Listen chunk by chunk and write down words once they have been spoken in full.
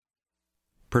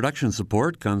Production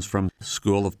support comes from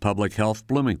School of Public Health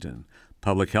Bloomington,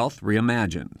 Public Health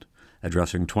Reimagined,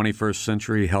 addressing 21st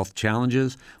century health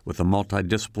challenges with a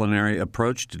multidisciplinary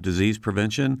approach to disease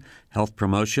prevention, health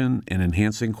promotion, and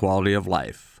enhancing quality of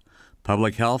life.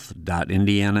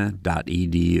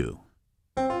 publichealth.indiana.edu.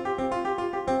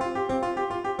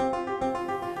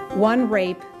 One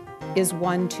rape is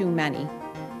one too many.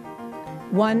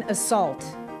 One assault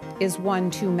is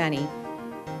one too many.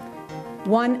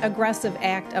 One aggressive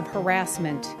act of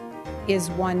harassment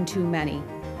is one too many.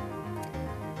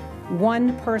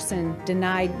 One person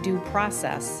denied due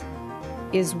process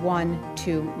is one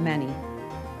too many.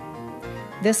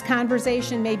 This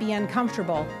conversation may be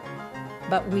uncomfortable,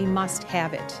 but we must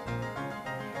have it.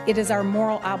 It is our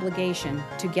moral obligation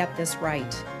to get this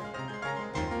right.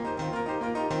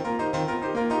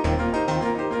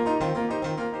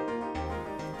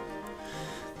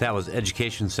 That was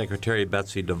Education Secretary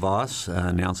Betsy DeVos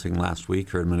announcing last week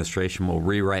her administration will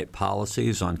rewrite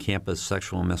policies on campus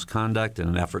sexual misconduct in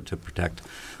an effort to protect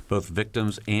both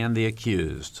victims and the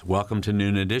accused. Welcome to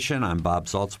Noon Edition. I'm Bob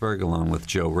Salzberg along with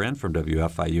Joe Wren from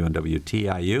WFIU and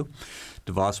WTIU.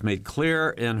 DeVos made clear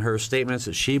in her statements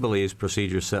that she believes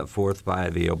procedures set forth by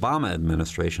the Obama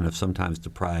administration have sometimes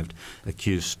deprived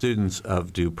accused students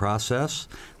of due process.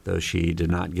 Though she did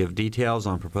not give details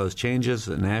on proposed changes,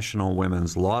 the National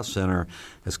Women's Law Center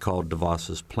has called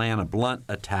DeVos's plan a blunt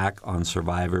attack on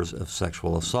survivors of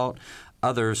sexual assault.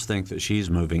 Others think that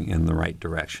she's moving in the right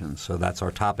direction. So that's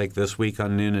our topic this week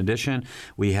on Noon Edition.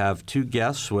 We have two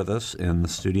guests with us in the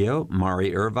studio.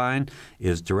 Mari Irvine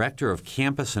is Director of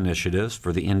Campus Initiatives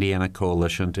for the Indiana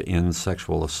Coalition to End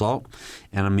Sexual Assault.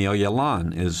 And Amelia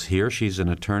Lon is here. She's an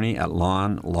attorney at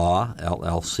Lon Law,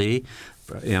 LLC,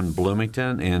 in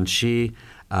Bloomington, and she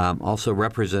also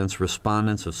represents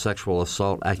respondents of sexual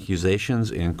assault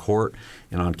accusations in court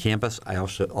and on campus. I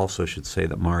also should say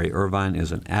that Mari Irvine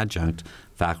is an adjunct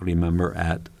faculty member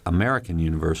at American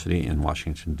University in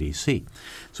Washington, D.C.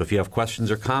 So if you have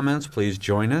questions or comments, please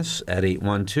join us at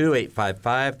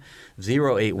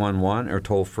 812-855-0811 or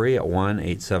toll free at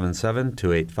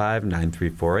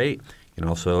 1-877-285-9348. You can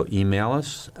also email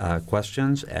us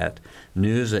questions at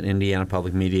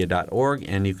news@indianapublicmedia.org,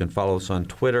 and you can follow us on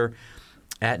Twitter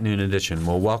at Noon Edition.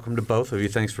 Well, welcome to both of you.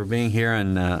 Thanks for being here.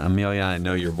 And Amelia, I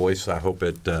know your voice. I hope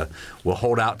it will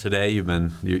hold out today. You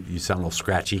sound a little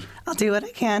scratchy. I'll do what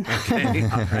I can. Okay. All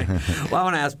right. Well, I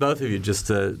want to ask both of you just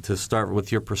to start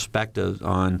with your perspective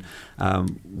on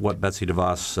what Betsy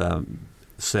DeVos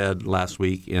said last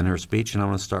week in her speech, and I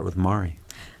want to start with Mari.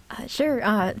 Sure.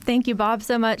 Thank you, Bob,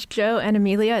 so much, Joe and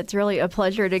Amelia. It's really a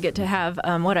pleasure to get to have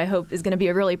what I hope is going to be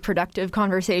a really productive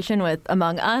conversation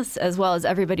among us, as well as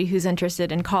everybody who's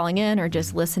interested in calling in or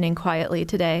just listening quietly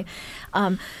today.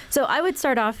 So I would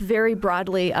start off very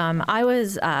broadly. I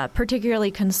was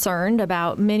particularly concerned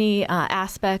about many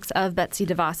aspects of Betsy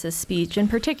DeVos's speech, in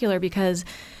particular because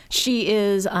she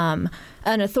is an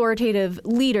authoritative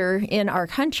leader in our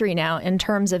country now in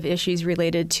terms of issues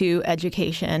related to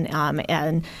education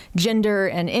and gender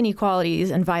and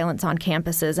inequalities and violence on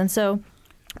campuses. And so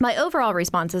my overall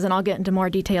responses, and I'll get into more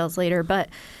details later, but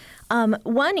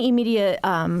one immediate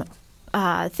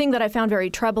thing that I found very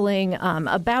troubling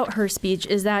about her speech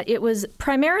is that it was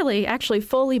primarily, actually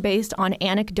fully based on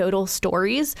anecdotal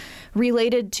stories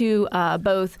related to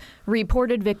both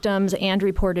reported victims and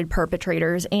reported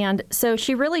perpetrators. And so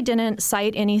she really didn't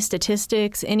cite any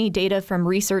statistics, any data from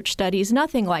research studies,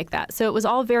 nothing like that. So it was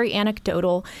all very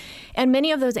anecdotal. And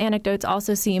many of those anecdotes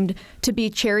also seemed to be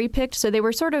cherry-picked. So they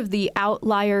were sort of the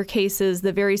outlier cases,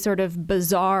 the very sort of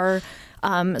bizarre,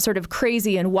 sort of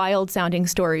crazy and wild-sounding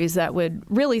stories that would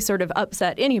really sort of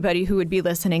upset anybody who would be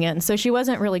listening in. So she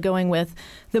wasn't really going with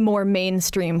the more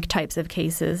mainstream types of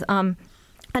cases.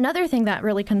 Another thing that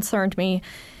really concerned me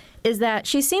is that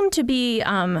she seemed to be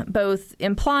both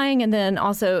implying and then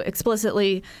also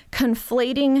explicitly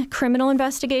conflating criminal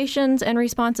investigations and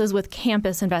responses with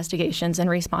campus investigations and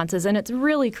responses. And it's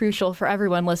really crucial for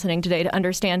everyone listening today to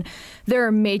understand there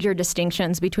are major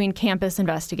distinctions between campus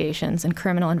investigations and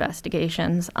criminal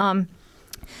investigations.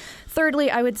 Thirdly,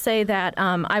 I would say that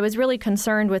I was really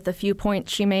concerned with the few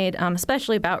points she made,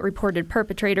 especially about reported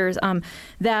perpetrators,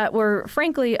 that were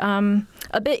frankly a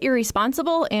bit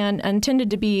irresponsible and tended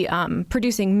to be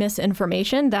producing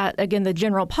misinformation that, again, the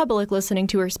general public listening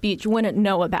to her speech wouldn't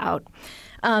know about.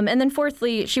 And then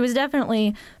fourthly, she was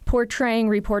definitely portraying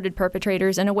reported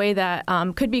perpetrators in a way that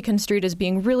could be construed as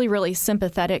being really, really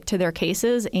sympathetic to their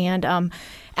cases. And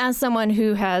as someone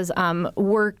who has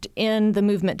worked in the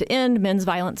movement to end men's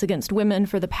violence against women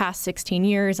for the past 16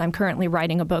 years, I'm currently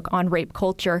writing a book on rape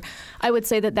culture. I would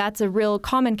say that that's a real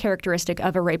common characteristic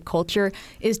of a rape culture,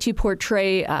 is to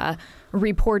portray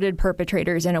reported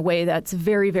perpetrators in a way that's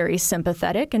very, very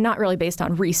sympathetic and not really based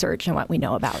on research and what we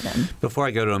know about them. Before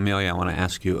I go to Amelia, I want to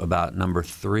ask you about number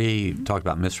 3. You talked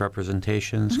about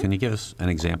misrepresentations. Can you give us an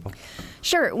example?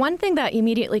 Sure. One thing that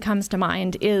immediately comes to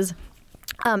mind is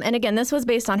and again, this was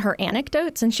based on her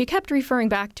anecdotes, and she kept referring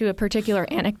back to a particular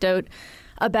anecdote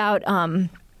about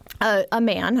a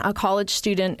man, a college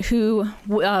student, who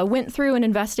went through an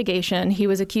investigation. He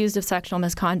was accused of sexual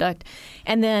misconduct,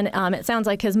 and then it sounds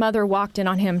like his mother walked in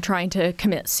on him trying to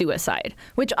commit suicide,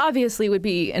 which obviously would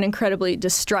be an incredibly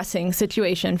distressing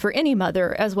situation for any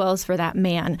mother as well as for that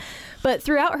man. But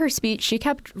throughout her speech, she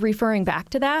kept referring back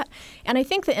to that, and I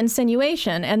think the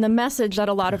insinuation and the message that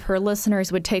a lot of her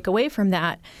listeners would take away from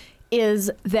that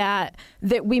is that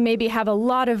we maybe have a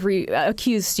lot of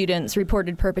accused students,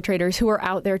 reported perpetrators, who are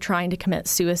out there trying to commit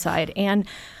suicide. And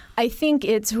I think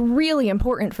it's really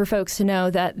important for folks to know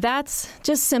that that's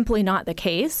just simply not the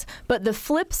case. But the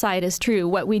flip side is true.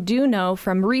 What we do know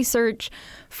from research,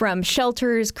 from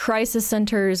shelters, crisis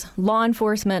centers, law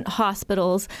enforcement,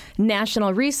 hospitals,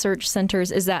 national research centers,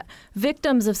 is that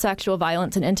victims of sexual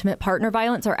violence and intimate partner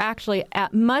violence are actually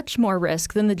at much more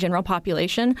risk than the general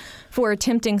population for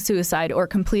attempting suicide or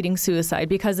completing suicide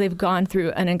because they've gone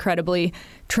through an incredibly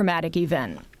traumatic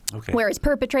event. Okay. Whereas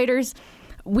perpetrators,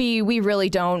 we really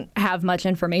don't have much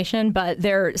information, but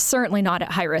they're certainly not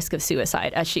at high risk of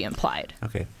suicide, as she implied.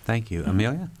 Okay, thank you.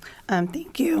 Amelia?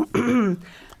 Thank you.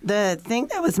 The thing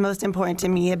that was most important to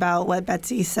me about what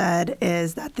Betsy said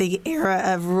is that the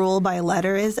era of rule by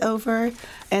letter is over,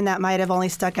 and that might have only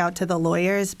stuck out to the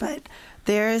lawyers, but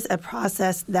there's a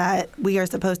process that we are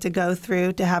supposed to go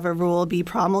through to have a rule be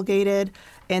promulgated,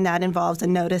 and that involves a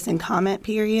notice and comment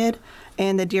period.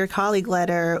 And the Dear Colleague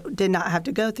letter did not have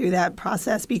to go through that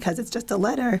process because it's just a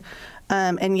letter.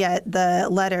 And yet the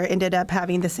letter ended up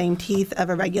having the same teeth of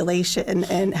a regulation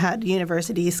and had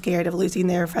universities scared of losing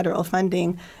their federal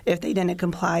funding if they didn't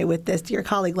comply with this Dear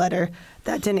Colleague letter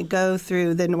that didn't go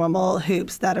through the normal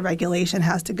hoops that a regulation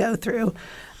has to go through.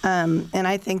 And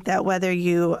I think that whether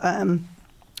you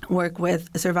work with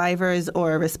survivors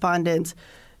or respondents,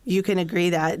 you can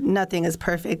agree that nothing is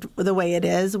perfect the way it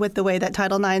is with the way that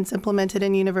Title IX is implemented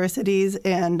in universities.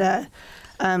 And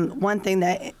one thing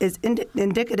that is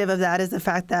indicative of that is the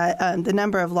fact that the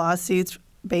number of lawsuits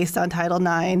based on Title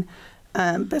IX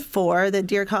before the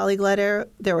Dear Colleague letter,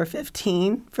 there were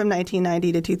 15 from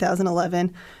 1990 to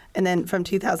 2011. And then from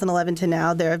 2011 to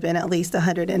now, there have been at least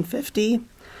 150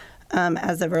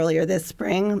 as of earlier this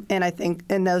spring. And I think,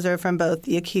 and those are from both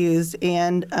the accused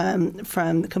and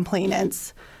from the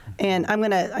complainants. And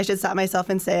I should stop myself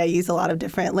and say I use a lot of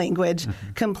different language.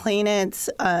 Mm-hmm. Complainants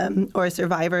or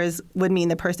survivors would mean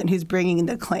the person who's bringing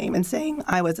the claim and saying,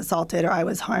 I was assaulted or I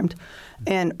was harmed.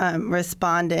 And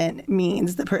respondent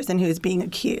means the person who's being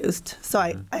accused. So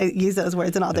I use those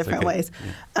words in all different ways.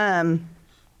 Yeah.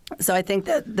 So I think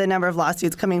that the number of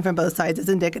lawsuits coming from both sides is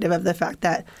indicative of the fact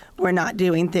that we're not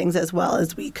doing things as well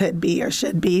as we could be or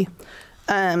should be.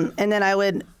 And then I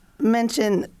would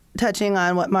mention, touching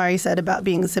on what Mari said about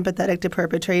being sympathetic to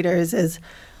perpetrators, is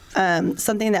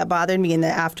something that bothered me in the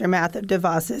aftermath of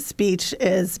DeVos's speech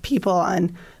is people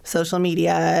on social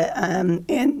media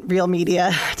and real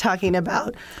media talking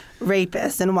about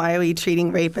rapists and why are we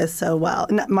treating rapists so well.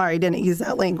 Mari didn't use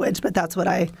that language, but that's what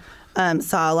I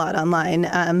saw a lot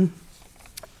online.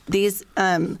 These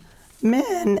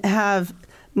men have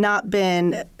not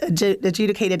been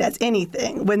adjudicated as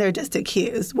anything when they're just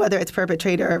accused, whether it's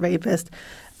perpetrator or rapist.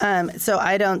 So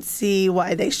I don't see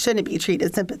why they shouldn't be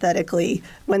treated sympathetically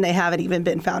when they haven't even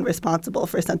been found responsible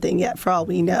for something yet. For all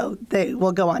we know, they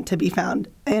will go on to be found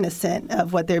innocent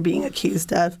of what they're being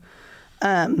accused of.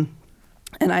 And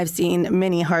I've seen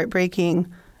many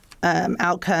heartbreaking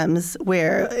outcomes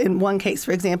where, in one case,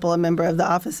 for example, a member of the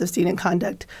Office of Student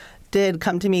Conduct did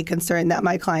come to me concerned that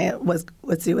my client was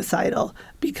suicidal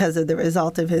because of the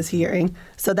result of his hearing.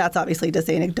 So that's obviously just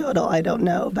anecdotal. I don't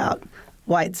know about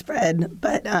widespread,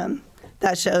 but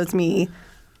that shows me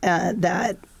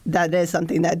that is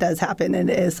something that does happen, and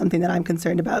it is something that I'm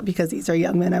concerned about because these are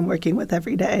young men I'm working with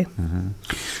every day. Mm-hmm.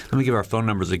 Let me give our phone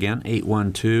numbers again,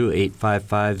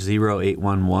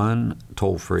 812-855-0811,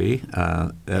 toll-free.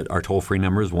 Our toll-free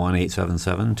number is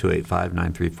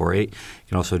 1-877-285-9348. You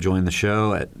can also join the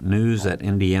show at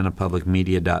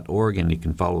news@indianapublicmedia.org, and you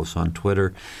can follow us on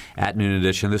Twitter @Noon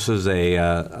Edition. This is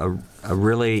a a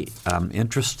really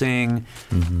interesting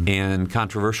and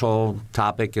controversial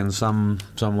topic in some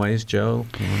ways. Joe?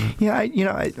 Yeah,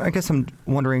 I guess I'm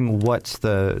wondering what's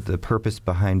the purpose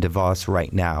behind DeVos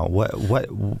right now.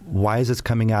 Why is this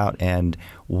coming out, and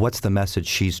what's the message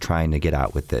she's trying to get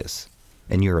out with this,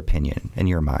 in your opinion, in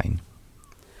your mind?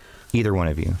 Either one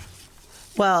of you.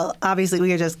 Well, obviously,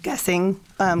 we are just guessing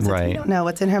since we don't know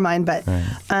what's in her mind. But,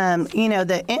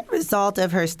 the end result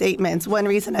of her statements, one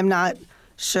reason I'm not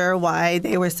sure why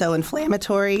they were so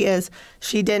inflammatory is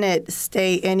she didn't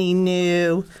state any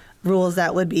new rules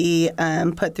that would be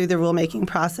put through the rulemaking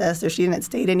process, or she didn't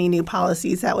state any new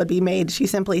policies that would be made. She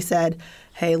simply said,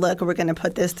 hey, look, we're going to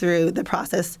put this through the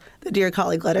process the Dear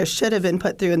Colleague letter should have been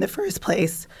put through in the first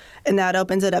place. And that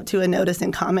opens it up to a notice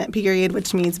and comment period,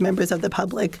 which means members of the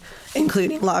public,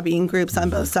 including lobbying groups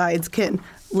on both sides, can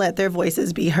let their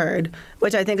voices be heard,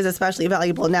 which I think is especially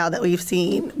valuable now that we've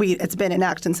seen it's been in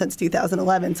action since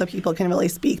 2011, so people can really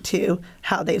speak to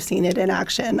how they've seen it in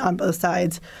action on both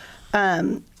sides.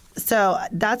 So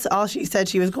that's all she said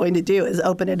she was going to do, is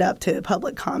open it up to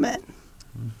public comment.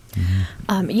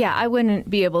 I wouldn't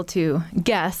be able to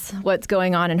guess what's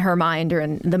going on in her mind or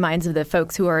in the minds of the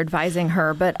folks who are advising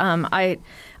her. But I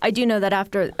do know that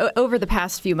over the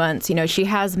past few months, she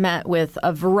has met with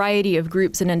a variety of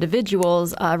groups and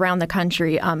individuals around the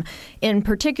country. In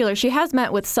particular, she has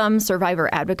met with some survivor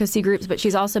advocacy groups, but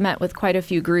she's also met with quite a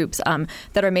few groups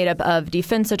that are made up of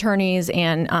defense attorneys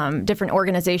and different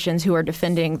organizations who are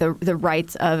defending the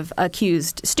rights of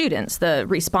accused students, the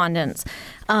respondents.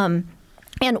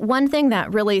 And one thing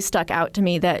that really stuck out to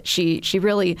me that she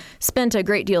really spent a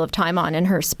great deal of time on in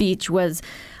her speech was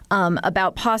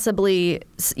about possibly,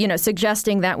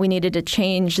 suggesting that we needed to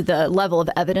change the level of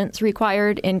evidence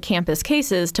required in campus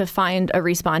cases to find a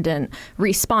respondent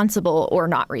responsible or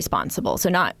not responsible. So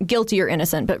not guilty or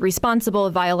innocent, but responsible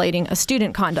of violating a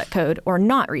student conduct code or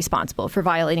not responsible for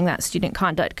violating that student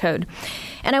conduct code.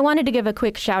 And I wanted to give a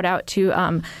quick shout out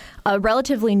to a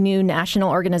relatively new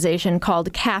national organization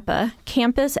called CAPA,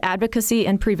 Campus Advocacy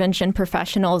and Prevention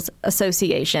Professionals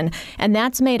Association. And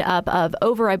that's made up of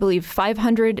over, I believe,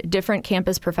 500 different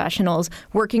campus professionals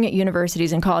working at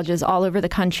universities and colleges all over the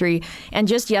country. And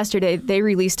just yesterday, they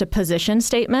released a position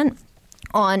statement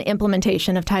on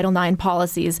implementation of Title IX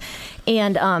policies.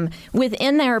 And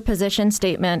within their position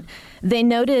statement, they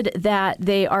noted that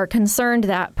they are concerned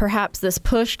that perhaps this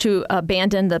push to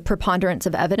abandon the preponderance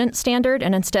of evidence standard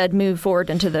and instead move forward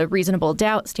into the reasonable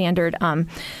doubt standard,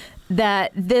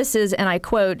 that this is, and I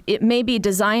quote, "It may be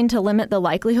designed to limit the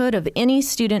likelihood of any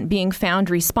student being found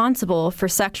responsible for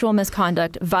sexual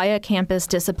misconduct via campus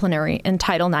disciplinary and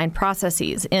Title IX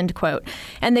processes," end quote.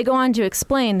 And they go on to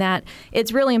explain that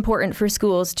it's really important for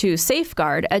schools to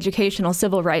safeguard educational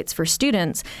civil rights for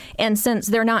students. And since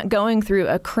they're not going through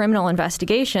a criminal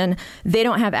investigation, they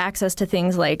don't have access to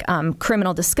things like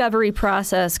criminal discovery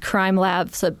process, crime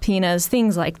lab subpoenas,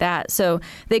 things like that. So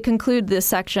they conclude this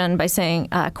section by saying,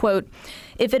 quote,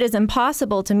 "If it is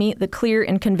impossible to meet the clear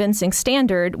and convincing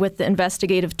standard with the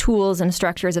investigative tools and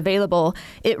structures available,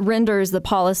 it renders the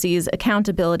policies,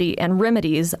 accountability, and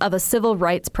remedies of a civil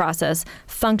rights process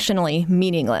functionally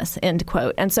meaningless," end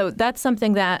quote. And so that's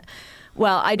something that,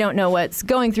 well, I don't know what's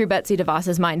going through Betsy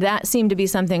DeVos's mind. That seemed to be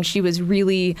something she was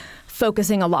really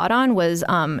focusing a lot on, was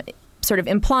sort of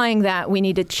implying that we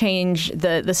need to change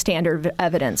the standard of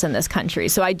evidence in this country.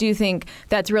 So I do think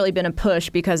that's really been a push,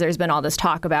 because there's been all this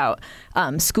talk about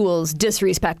schools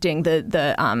disrespecting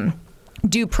the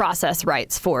due process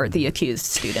rights for the accused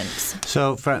students.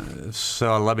 So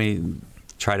let me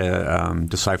try to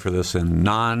decipher this in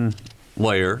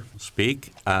non-lawyer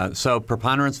speak. So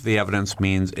preponderance of the evidence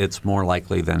means it's more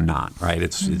likely than not, right?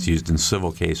 It's used in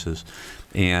civil cases.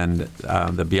 And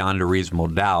the beyond a reasonable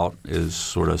doubt is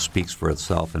sort of speaks for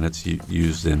itself, and it's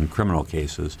used in criminal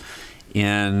cases.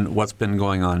 In what's been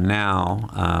going on now,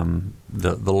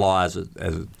 the law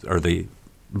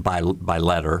by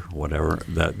letter, whatever,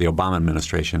 the Obama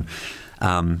administration,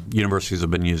 universities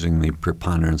have been using the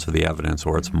preponderance of the evidence,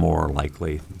 or it's more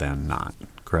likely than not.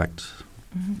 Correct?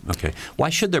 Mm-hmm. Okay. Why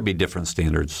should there be different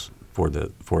standards for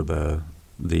the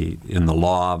in the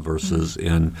law versus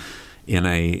in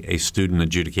a student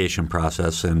adjudication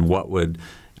process, and what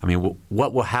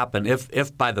will happen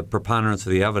if by the preponderance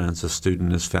of the evidence a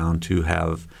student is found to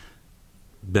have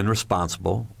been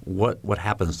responsible? What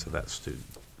happens to that student?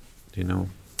 Do you know?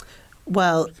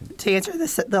 Well, to answer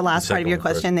the last part of your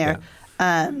question there,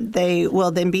 they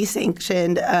will then be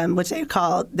sanctioned, which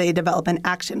they develop an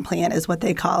action plan is what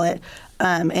they call it.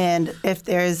 And if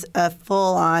there's a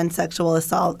full-on sexual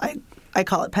assault, I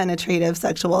call it penetrative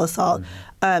sexual assault,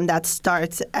 that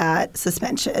starts at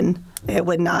suspension. It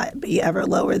would not be ever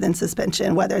lower than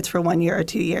suspension, whether it's for 1 year or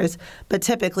 2 years. But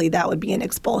typically that would be an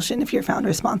expulsion if you're found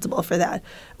responsible for that.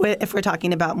 If we're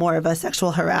talking about more of a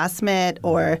sexual harassment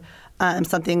or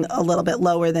something a little bit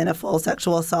lower than a full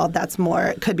sexual assault, that's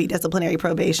more, could be disciplinary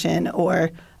probation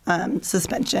or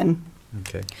suspension.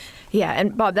 Okay. Yeah,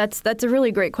 and Bob, that's a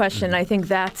really great question. I think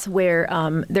that's where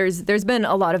there's been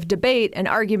a lot of debate and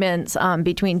arguments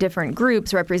between different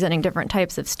groups representing different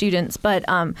types of students. But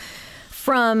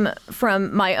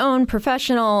from my own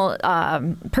professional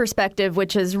perspective,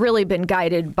 which has really been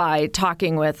guided by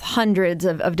talking with hundreds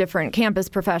of different campus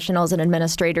professionals and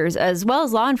administrators, as well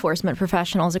as law enforcement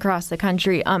professionals across the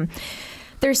country,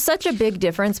 there's such a big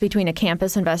difference between a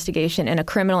campus investigation and a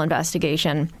criminal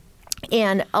investigation.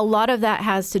 And a lot of that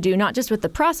has to do not just with the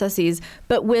processes,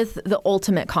 but with the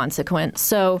ultimate consequence.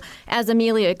 So as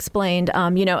Amelia explained,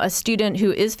 a student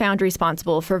who is found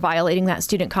responsible for violating that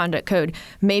student conduct code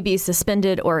may be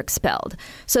suspended or expelled.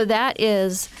 So that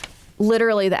is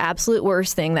literally the absolute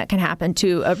worst thing that can happen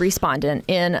to a respondent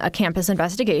in a campus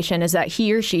investigation, is that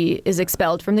he or she is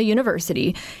expelled from the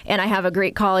university. And I have a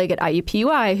great colleague at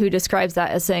IUPUI who describes that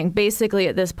as saying, basically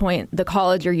at this point, the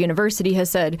college or university has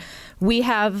said, we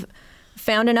have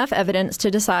found enough evidence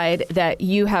to decide that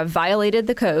you have violated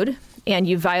the code and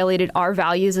you violated our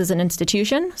values as an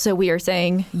institution. So we are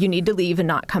saying you need to leave and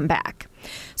not come back.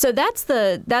 So that's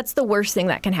the worst thing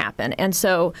that can happen. And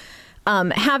so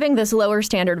having this lower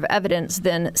standard of evidence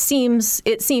then seems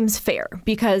fair,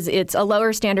 because it's a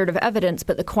lower standard of evidence,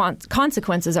 but the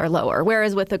consequences are lower.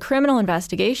 Whereas with a criminal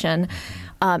investigation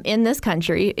in this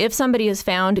country, if somebody is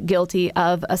found guilty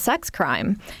of a sex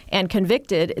crime and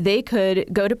convicted, they could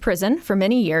go to prison for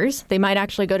many years. They might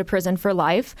actually go to prison for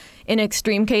life. In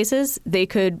extreme cases, they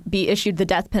could be issued the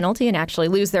death penalty and actually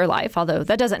lose their life, although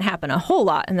that doesn't happen a whole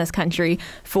lot in this country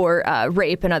for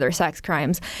rape and other sex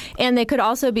crimes. And they could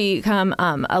also become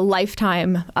a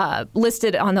lifetime,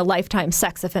 listed on the lifetime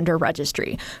sex offender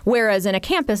registry. Whereas in a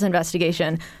campus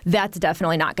investigation, that's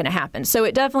definitely not going to happen. So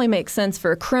it definitely makes sense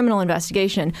for a criminal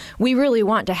investigation. We really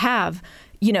want to have,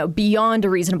 beyond a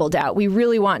reasonable doubt. We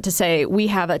really want to say we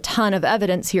have a ton of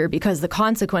evidence here because the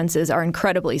consequences are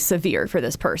incredibly severe for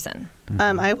this person.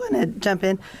 I want to jump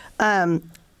in.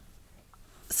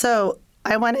 So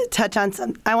I want to touch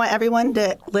on I want everyone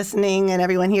listening and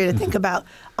everyone here to think about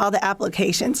all the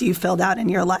applications you filled out in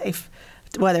your life,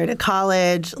 whether to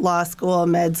college, law school,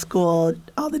 med school,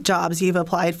 all the jobs you've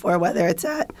applied for, whether it's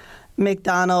at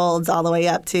McDonald's all the way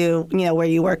up to, where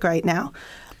you work right now.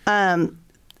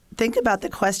 Think about the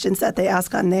questions that they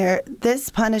ask on there. This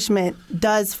punishment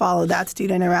does follow that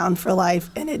student around for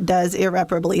life, and it does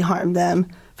irreparably harm them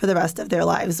for the rest of their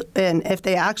lives. And if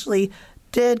they actually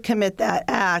did commit that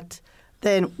act,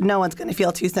 then no one's going to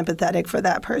feel too sympathetic for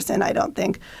that person, I don't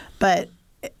think. But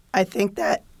I think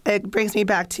that it brings me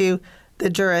back to the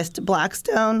jurist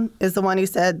Blackstone is the one who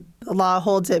said the law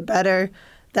holds it better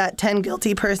that 10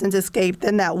 guilty persons escape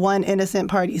than that one innocent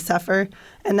party suffer.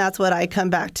 And that's what I come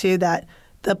back to, that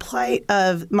the plight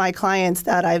of my clients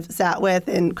that I've sat with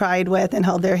and cried with and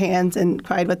held their hands and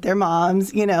cried with their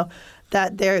moms,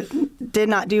 that they did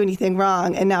not do anything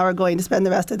wrong and now are going to spend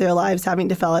the rest of their lives having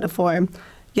to fill out a form.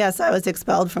 Yes, I was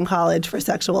expelled from college for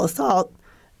sexual assault.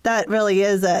 That really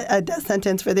is a death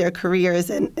sentence for their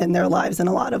careers and their lives in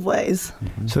a lot of ways.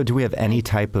 So do we have any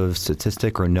type of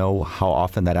statistic or know how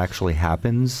often that actually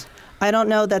happens? I don't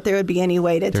know that there would be any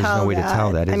way to tell that. There's no way to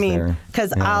tell that, is there?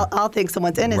 Because I'll think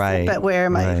someone's innocent, right, but where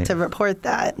am I to report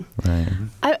that? Right.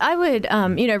 I would,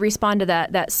 respond to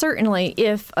that certainly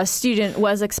if a student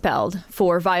was expelled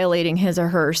for violating his or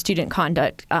her student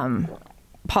conduct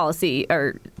policy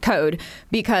or code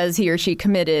because he or she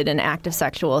committed an act of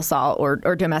sexual assault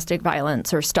or domestic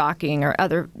violence or stalking or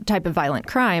other type of violent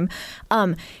crime,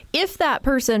 if that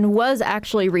person was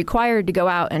actually required to go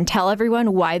out and tell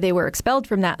everyone why they were expelled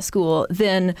from that school,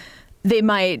 then they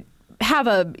might have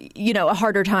a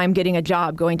harder time getting a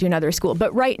job going to another school.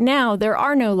 But right now, there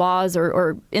are no laws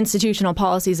or institutional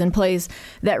policies in place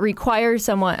that require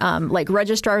someone like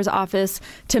registrar's office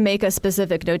to make a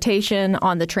specific notation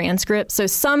on the transcript. So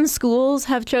some schools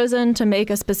have chosen to make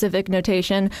a specific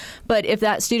notation, but if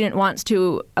that student wants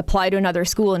to apply to another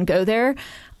school and go there,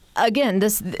 again,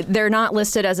 they're not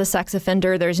listed as a sex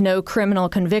offender. There's no criminal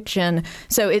conviction.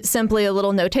 So it's simply a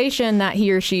little notation that he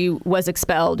or she was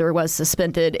expelled or was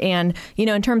suspended. And,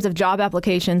 in terms of job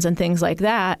applications and things like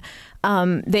that,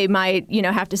 they might,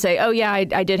 have to say, oh yeah,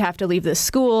 I did have to leave this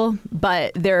school,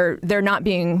 but they're not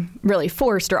being really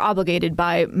forced or obligated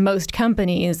by most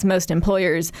companies, most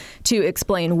employers to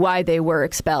explain why they were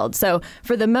expelled. So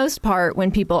for the most part,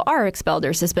 when people are expelled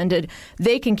or suspended,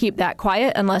 they can keep that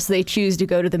quiet unless they choose to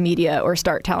go to the media or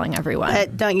start telling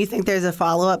everyone. Don't you think there's a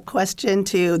follow-up question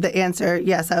to the answer,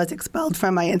 yes, I was expelled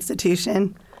from my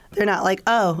institution? They're not like,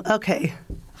 oh, okay.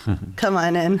 Come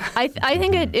on in. I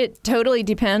think it totally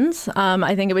depends.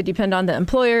 I think it would depend on the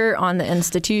employer, on the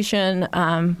institution,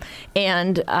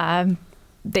 and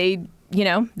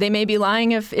they may be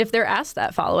lying if they're asked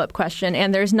that follow-up question,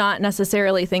 and there's not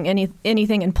necessarily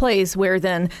anything in place where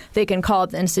then they can call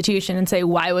up the institution and say,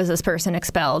 why was this person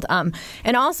expelled?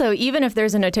 And also, even if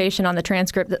there's a notation on the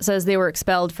transcript that says they were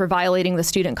expelled for violating the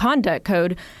student conduct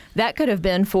code, that could have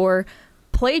been for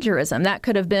plagiarism. That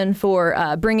could have been for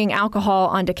bringing alcohol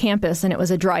onto campus and it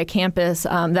was a dry campus.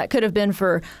 That could have been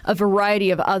for a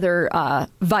variety of other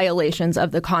violations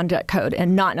of the conduct code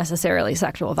and not necessarily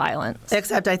sexual violence.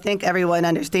 Except I think everyone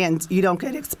understands you don't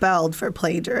get expelled for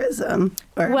plagiarism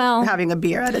or having a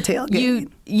beer at a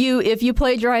tailgate. If you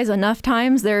plagiarize enough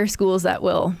times, there are schools that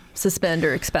will suspend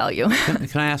or expel you.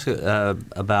 Can I ask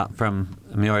about, from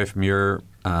Amelia, from your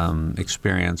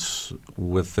experience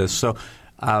with this? So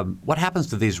what happens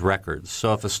to these records?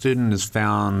 So if a student is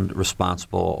found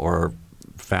responsible or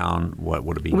found, what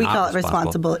would it be? We call it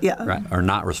responsible, yeah. Right, or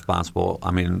not responsible. I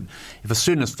mean, if a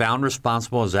student is found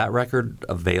responsible, is that record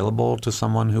available to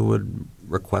someone who would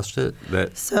request it?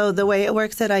 So the way it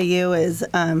works at IU is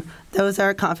those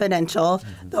are confidential.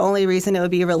 Mm-hmm. The only reason it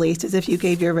would be released is if you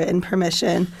gave your written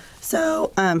permission.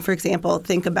 So, for example,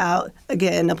 think about,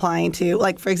 again, applying to,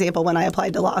 like, for example, when I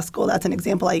applied to law school, that's an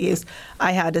example I used.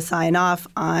 I had to sign off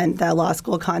on the law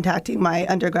school contacting my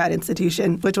undergrad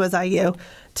institution, which was IU,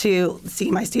 to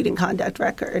see my student conduct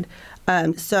record.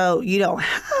 So you don't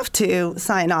have to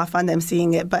sign off on them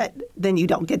seeing it, but then you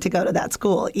don't get to go to that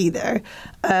school either.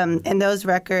 And those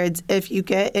records, if you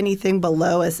get anything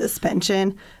below a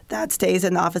suspension, that stays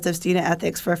in the Office of Student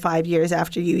Ethics for 5 years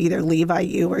after you either leave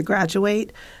IU or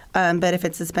graduate. But if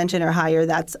it's suspension or higher,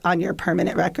 that's on your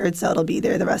permanent record, so it'll be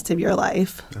there the rest of your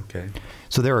life. Okay.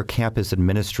 So there are campus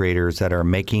administrators that are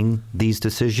making these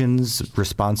decisions,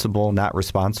 responsible, not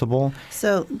responsible.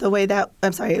 So the way that,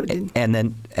 I'm sorry. And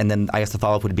then I guess the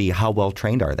follow-up would be, how well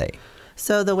trained are they?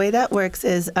 So the way that works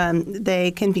is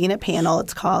they convene a panel,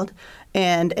 it's called,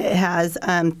 and it has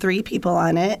 3 people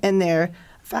on it, and they're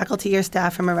faculty or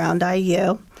staff from around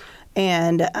IU.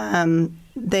 And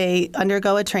they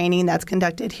undergo a training that's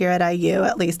conducted here at IU,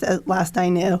 at least last I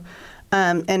knew.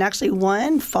 And actually,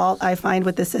 one fault I find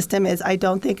with the system is I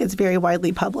don't think it's very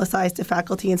widely publicized to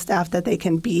faculty and staff that they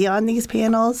can be on these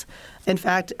panels. In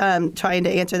fact, trying to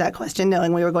answer that question,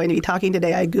 knowing we were going to be talking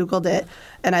today, I Googled it,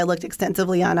 and I looked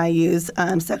extensively on IU's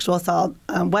sexual assault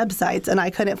websites, and I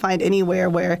couldn't find anywhere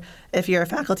where if you're a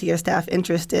faculty or staff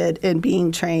interested in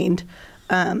being trained,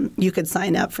 you could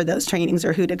sign up for those trainings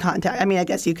or who to contact. I mean, I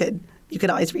guess you could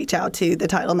always reach out to the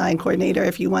Title IX coordinator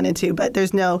if you wanted to, but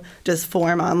there's no just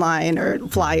form online or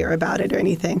flyer about it or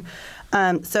anything.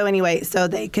 So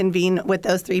they convene with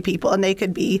those 3 people, and they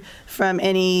could be from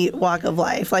any walk of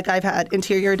life. Like I've had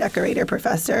interior decorator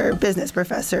professor, business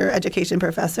professor, education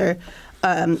professor,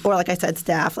 or like I said,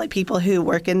 staff, like people who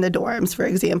work in the dorms, for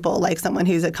example, like someone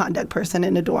who's a conduct person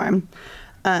in a dorm.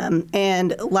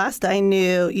 And last I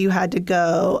knew, you had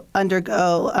to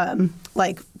undergo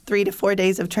like 3 to 4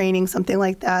 days of training, something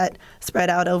like that, spread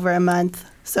out over a month.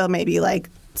 So maybe like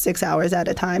 6 hours at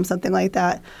a time, something like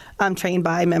that, trained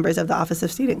by members of the Office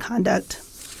of Student Conduct.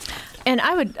 And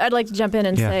I'd like to jump in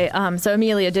and say, so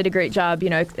Amelia did a great job,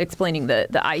 explaining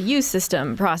the IU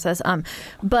system process.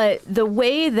 But the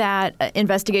way that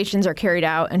investigations are carried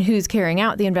out and who's carrying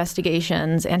out the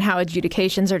investigations and how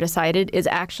adjudications are decided is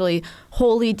actually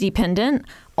wholly dependent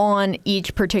on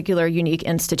each particular unique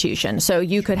institution. So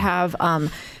you could have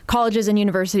colleges and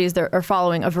universities that are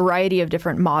following a variety of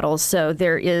different models. So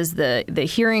there is the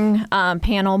hearing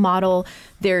panel model.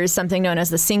 There's something known as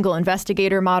the single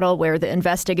investigator model, where the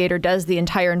investigator does the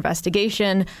entire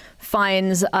investigation,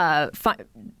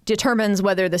 determines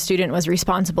whether the student was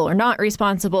responsible or not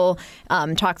responsible,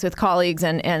 talks with colleagues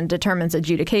and determines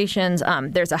adjudications.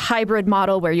 There's a hybrid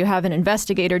model where you have an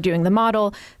investigator doing the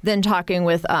model, then talking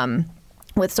with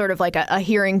sort of like a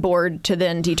hearing board to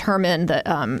then determine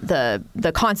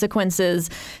the consequences.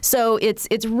 So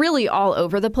it's really all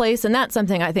over the place, and that's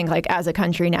something I think, like, as a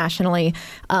country nationally,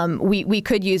 we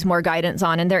could use more guidance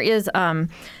on. And there is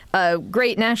a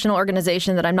great national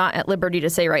organization that I'm not at liberty to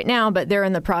say right now, but they're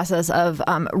in the process of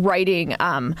writing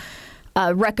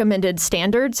recommended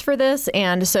standards for this,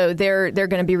 and so they're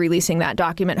going to be releasing that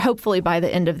document hopefully by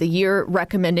the end of the year,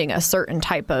 recommending a certain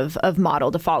type of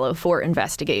model to follow for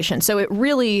investigation. So it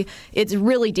really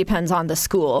depends on the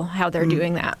school how they're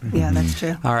doing that. Yeah, that's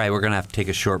true. All right, we're going to have to take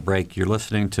a short break. You're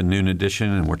listening to Noon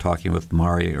Edition, and we're talking with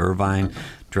Mari Irvine,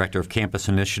 Director of Campus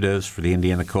Initiatives for the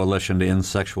Indiana Coalition to End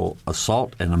Sexual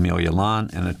Assault, and Amelia Lon,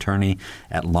 an attorney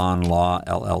at Lon Law,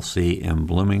 LLC in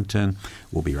Bloomington.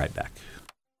 We'll be right back.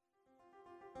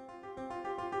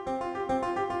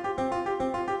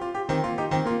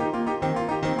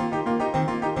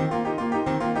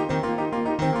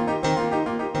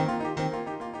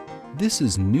 This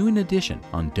is Noon Edition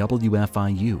on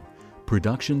WFIU.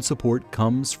 Production support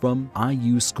comes from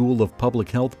IU School of Public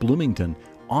Health Bloomington,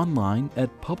 online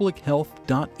at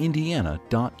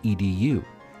publichealth.indiana.edu.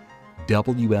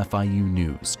 WFIU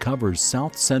News covers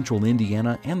South Central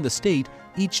Indiana and the state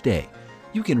each day.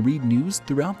 You can read news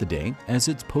throughout the day as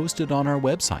it's posted on our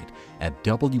website at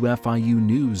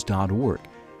wfiunews.org.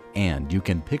 And you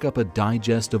can pick up a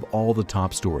digest of all the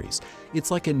top stories.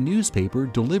 It's like a newspaper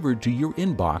delivered to your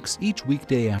inbox each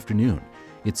weekday afternoon.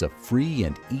 It's a free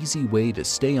and easy way to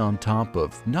stay on top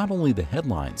of not only the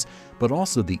headlines, but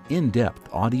also the in-depth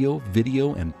audio,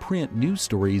 video, and print news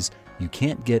stories you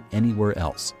can't get anywhere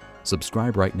else.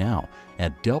 Subscribe right now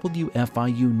at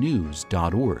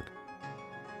wfiunews.org.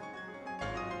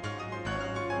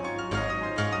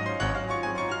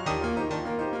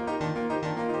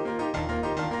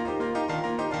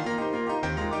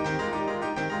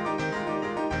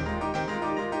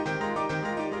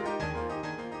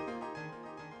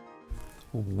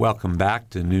 Welcome back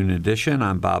to Noon Edition.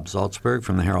 I'm Bob Salzberg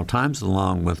from the Herald Times,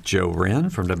 along with Joe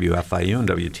Wren from WFIU and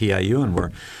WTIU, and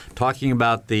we're talking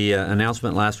about the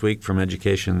announcement last week from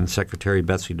Education Secretary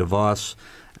Betsy DeVos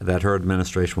that her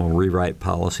administration will rewrite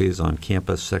policies on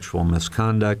campus sexual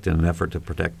misconduct in an effort to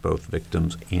protect both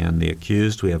victims and the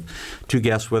accused. We have two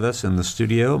guests with us in the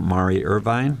studio, Mari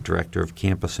Irvine, Director of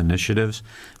Campus Initiatives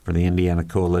for the Indiana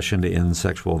Coalition to End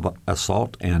Sexual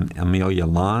Assault, and Amelia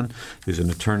Lon, who's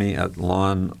an attorney at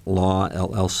Lon Law,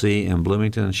 LLC in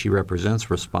Bloomington, and she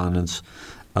represents respondents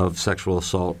of sexual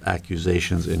assault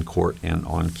accusations in court and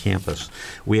on campus.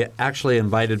 We actually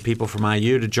invited people from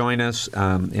IU to join us.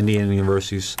 Indiana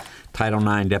University's Title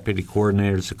IX Deputy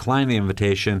Coordinators declined the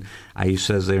invitation. IU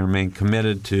says they remain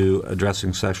committed to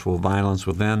addressing sexual violence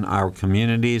within our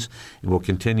communities and will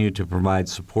continue to provide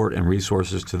support and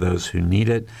resources to those who need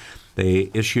it.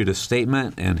 They issued a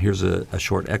statement, and here's a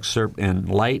short excerpt. In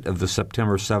light of the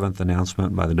September 7th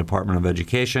announcement by the Department of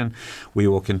Education, we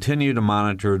will continue to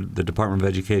monitor the Department of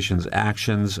Education's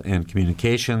actions and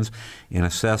communications and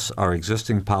assess our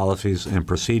existing policies and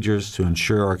procedures to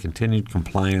ensure our continued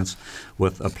compliance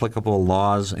with applicable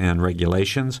laws and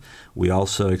regulations. We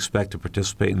also expect to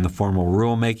participate in the formal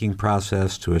rulemaking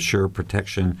process to assure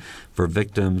protection for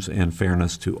victims and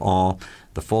fairness to all.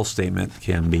 The full statement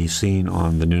can be seen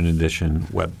on the Noon Edition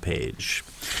webpage.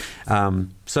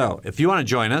 So if you want to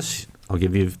join us, I'll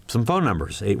give you some phone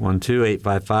numbers,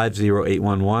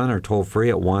 812-855-0811 or toll free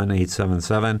at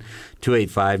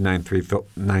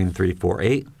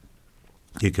 1-877-285-9348.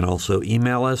 You can also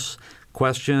email us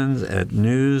questions at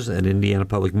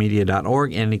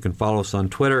news@indianapublicmedia.org, and you can follow us on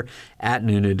Twitter at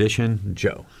Noon Edition.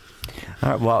 Joe.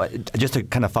 Well, just to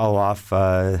kind of follow off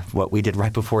what we did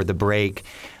right before the break,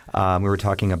 we were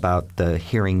talking about the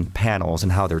hearing panels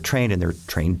and how they're trained, and they're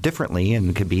trained differently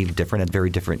and could be different at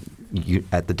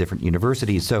at the different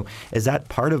universities. So is that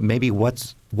part of maybe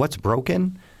what's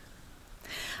broken?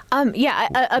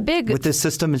 A big with this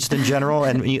system just in general,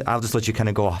 and I'll just let you kind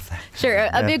of go off that. Sure.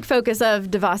 A big focus of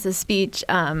DeVos's speech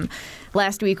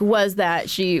last week was that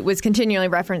she was continually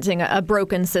referencing a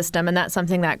broken system, and that's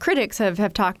something that critics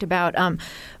have talked about.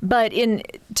 But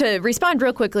to respond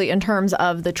real quickly in terms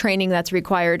of the training that's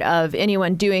required of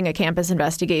anyone doing a campus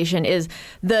investigation is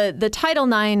the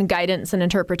Title IX guidance and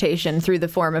interpretation through the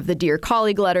form of the Dear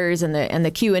Colleague letters and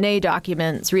the Q&A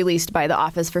documents released by the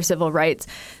Office for Civil Rights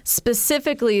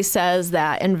specifically says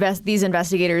that these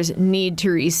investigators need to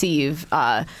receive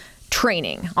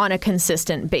training on a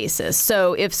consistent basis.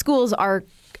 So if schools are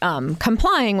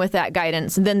complying with that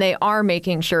guidance, then they are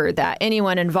making sure that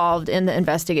anyone involved in the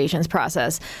investigations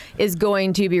process is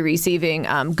going to be receiving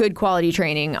good quality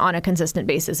training on a consistent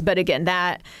basis. But again,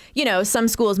 that, some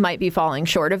schools might be falling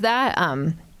short of that.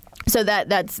 So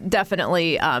that's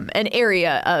definitely an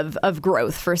area of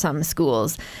growth for some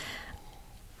schools.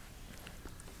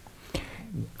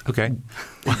 Okay,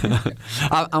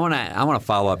 I want to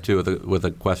follow up too with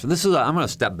a question. I'm going to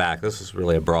step back. This is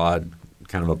really a broad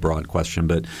kind of a broad question.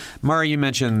 But Mari, you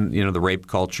mentioned the rape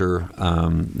culture.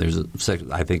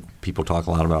 I think people talk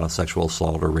a lot about a sexual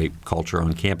assault or rape culture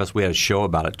on campus. We had a show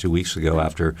about it 2 weeks ago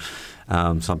after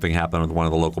something happened with one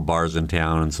of the local bars in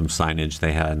town and some signage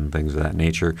they had and things of that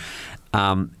nature.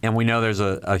 And we know there's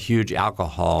a huge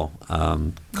alcohol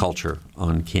culture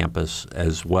on campus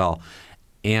as well,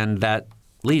 and that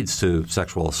leads to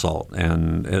sexual assault,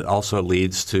 and it also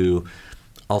leads to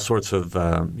all sorts of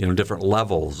different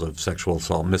levels of sexual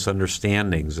assault,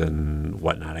 misunderstandings and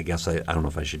whatnot. I guess I don't know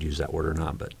if I should use that word or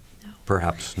not, but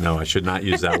perhaps no, I should not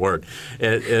use that word.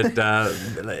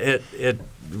 It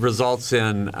results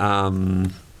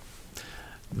in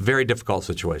very difficult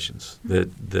situations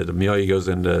that Amelia goes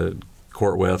into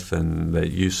court with and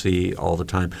that you see all the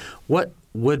time. What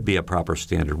would be a proper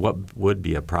standard? What would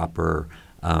be a proper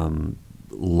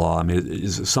law? I mean,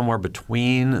 is it somewhere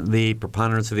between the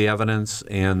preponderance of the evidence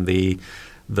and the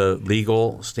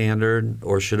legal standard,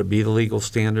 or should it be the legal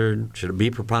standard? Should it be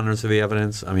preponderance of the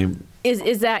evidence? I mean,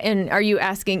 is that are you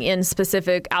asking in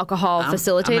specific alcohol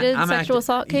facilitated sexual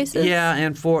assault cases? Yeah,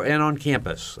 and on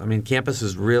campus. I mean, campus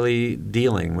is really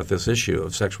dealing with this issue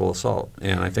of sexual assault,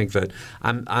 and I think that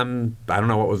I don't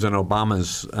know what was in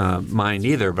Obama's mind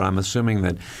either, but I'm assuming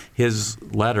that his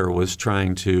letter was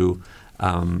trying to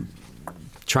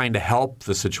help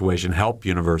the situation, help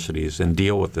universities, and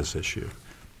deal with this issue.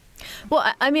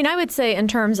 Well, I mean, I would say in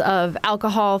terms of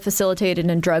alcohol-facilitated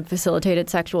and drug-facilitated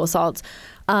sexual assaults,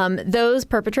 those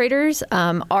perpetrators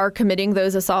are committing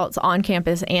those assaults on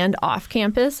campus and off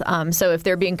campus. So if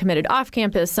they're being committed off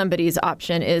campus, somebody's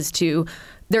option is to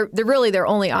their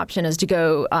only option is to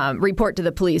go report to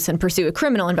the police and pursue a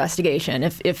criminal investigation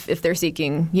if they're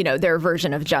seeking, their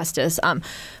version of justice.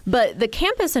 But the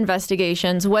campus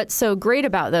investigations, what's so great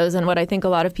about those and what I think a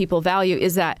lot of people value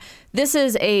is that this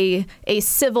is a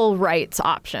civil rights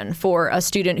option for a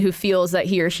student who feels that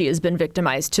he or she has been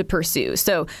victimized to pursue.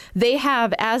 So they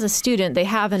have, as a student, they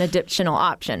have an additional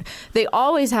option. They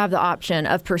always have the option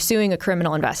of pursuing a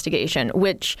criminal investigation,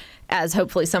 which, as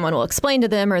hopefully someone will explain to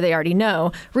them or they already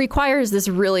know, requires this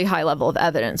really high level of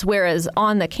evidence. Whereas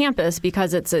on the campus,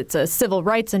 because it's a civil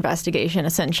rights investigation,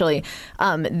 essentially,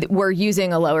 we're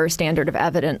using a lower standard of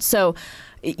evidence. So,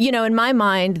 in my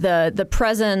mind, the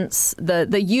presence,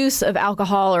 the use of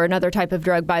alcohol or another type of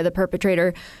drug by the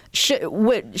perpetrator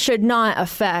should not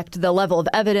affect the level of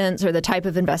evidence or the type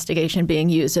of investigation being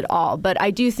used at all. But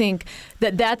I do think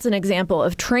that that's an example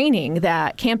of training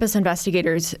that campus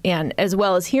investigators and as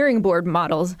well as hearing board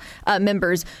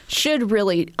members should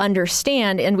really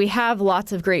understand. And we have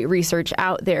lots of great research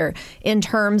out there in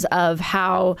terms of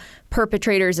how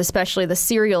perpetrators, especially the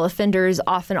serial offenders,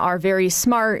 often are very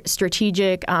smart,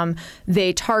 strategic.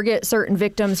 They target certain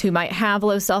victims who might have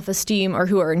low self-esteem or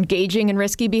who are engaging in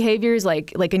risky behaviors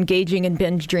like engaging in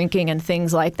binge drinking and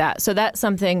things like that. So that's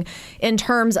something in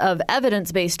terms of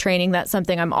evidence-based training, that's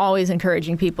something I'm always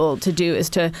encouraging people to do is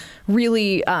to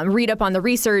really read up on the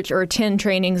research or attend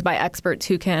trainings by experts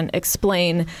who can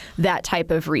explain that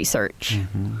type of research.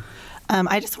 Mm-hmm.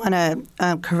 I just want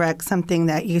to correct something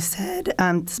that you said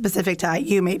specific to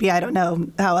IU. Maybe I don't know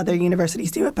how other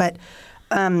universities do it, but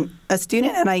a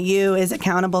student at IU is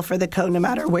accountable for the code no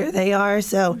matter where they are.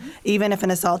 So even if an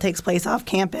assault takes place off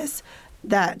campus,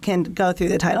 that can go through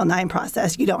the Title IX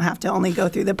process. You don't have to only go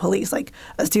through the police. Like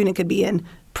a student could be in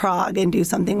Prague and do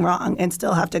something wrong and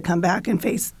still have to come back and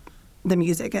face the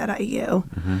music at IU.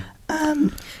 Mm-hmm.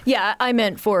 Yeah, I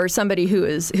meant for somebody who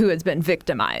has been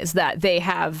victimized, that they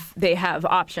have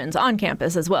options on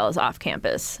campus as well as off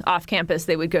campus. Off campus,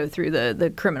 they would go through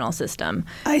the criminal system.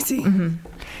 I see. Mm-hmm.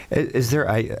 Is there?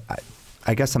 I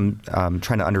guess I'm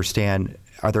trying to understand.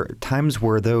 Are there times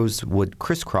where those would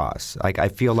crisscross? Like I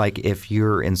feel like if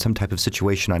you're in some type of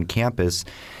situation on campus,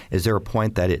 is there a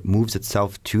point that it moves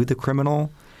itself to the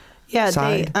criminal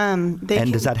side?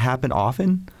 Does that happen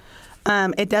often?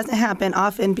 It doesn't happen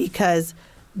often because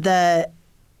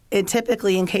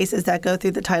typically in cases that go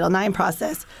through the Title IX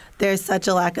process, there's such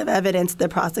a lack of evidence, the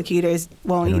prosecutors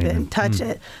won't even touch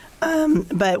it.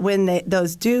 But when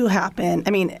those do happen,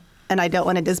 and I don't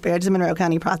want to disparage the Monroe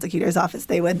County Prosecutor's Office,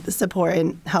 they would support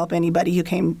and help anybody who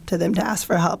came to them to ask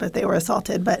for help if they were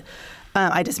assaulted. But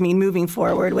I just mean moving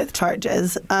forward with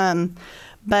charges.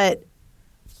 But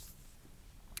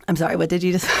I'm sorry, what did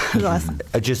you just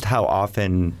Just how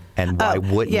often and why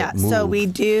wouldn't it move? So we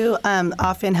do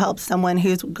often help someone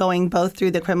who's going both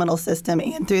through the criminal system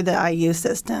and through the IU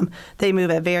system. They move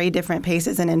at very different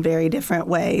paces and in very different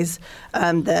ways.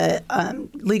 The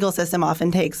legal system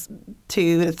often takes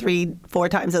 2 to 3, 4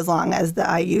 times as long as the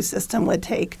IU system would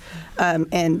take.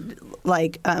 And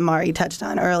like Mari touched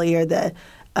on earlier, the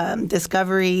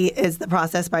Discovery is the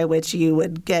process by which you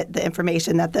would get the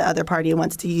information that the other party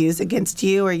wants to use against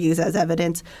you or use as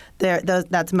evidence.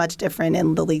 That's much different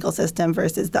in the legal system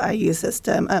versus the IU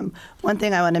system. One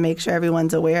thing I want to make sure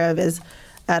everyone's aware of is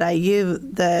at IU,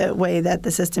 the way that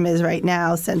the system is right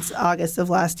now, since August of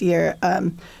last year,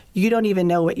 you don't even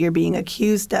know what you're being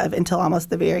accused of until almost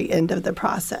the very end of the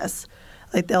process.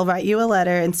 Like they'll write you a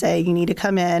letter and say you need to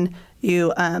come in.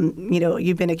 You've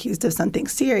been accused of something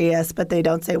serious, but they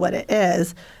don't say what it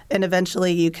is. And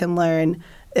eventually you can learn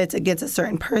it's against a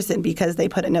certain person because they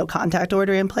put a no contact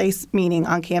order in place, meaning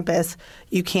on campus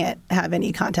you can't have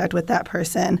any contact with that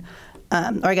person.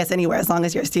 Or I guess anywhere, as long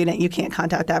as you're a student, you can't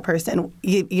contact that person,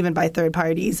 even by third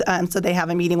parties. So they have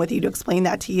a meeting with you to explain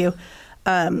that to you.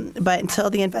 But until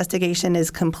the investigation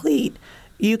is complete,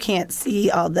 you can't see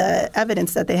all the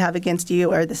evidence that they have against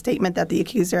you or the statement that the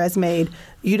accuser has made.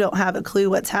 You don't have a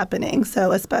clue what's happening.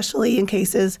 So especially in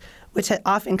cases which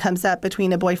often comes up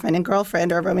between a boyfriend and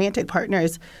girlfriend or romantic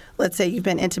partners, let's say you've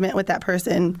been intimate with that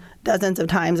person dozens of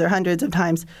times or hundreds of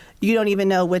times, you don't even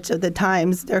know which of the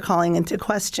times they're calling into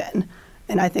question.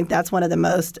 And I think that's one of the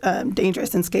most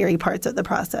dangerous and scary parts of the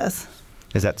process.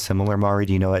 Is that similar, Mari?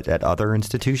 Do you know it at other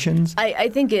institutions? I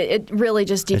think it really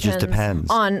just depends,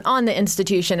 on the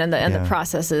institution and the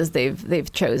processes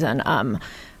they've chosen.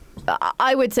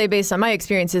 I would say, based on my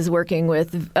experiences working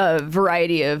with a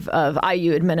variety of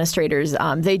IU administrators,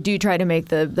 they do try to make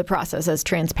the process as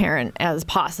transparent as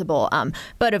possible.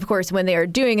 But of course, when they are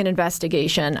doing an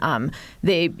investigation,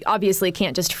 they obviously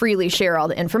can't just freely share all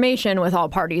the information with all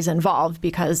parties involved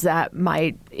because that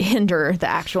might hinder the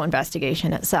actual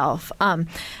investigation itself. I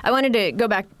wanted to go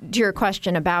back to your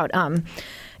question about,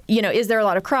 is there a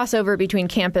lot of crossover between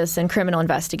campus and criminal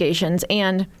investigations?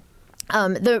 And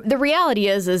the reality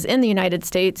is in the United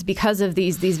States, because of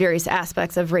these various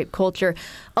aspects of rape culture,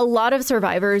 a lot of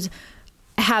survivors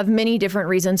have many different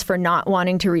reasons for not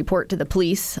wanting to report to the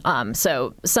police.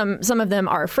 So some of them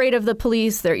are afraid of the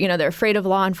police. They're afraid of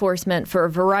law enforcement for a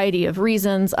variety of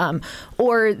reasons,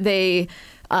 or they're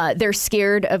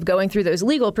scared of going through those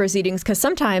legal proceedings because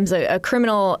sometimes a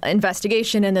criminal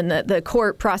investigation and then the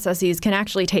court processes can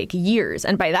actually take years.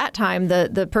 And by that time,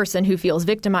 the person who feels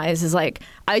victimized is like,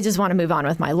 I just want to move on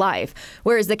with my life.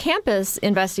 Whereas the campus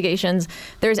investigations,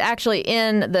 there's actually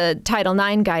in the Title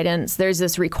IX guidance, there's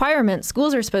this requirement.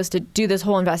 Schools are supposed to do this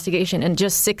whole investigation in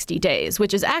just 60 days,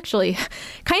 which is actually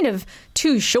kind of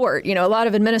too short. A lot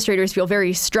of administrators feel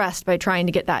very stressed by trying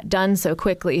to get that done so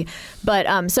quickly.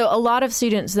 But so a lot of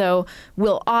students, though,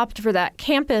 will opt for that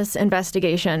campus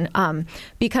investigation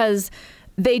because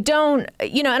they don't,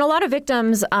 and a lot of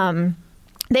victims,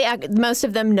 most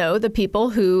of them know the people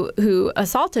who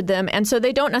assaulted them, and so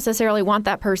they don't necessarily want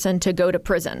that person to go to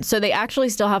prison. So they actually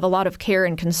still have a lot of care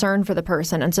and concern for the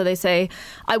person. And so they say,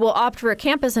 I will opt for a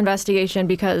campus investigation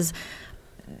because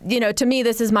to me,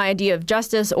 this is my idea of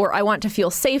justice, or I want to feel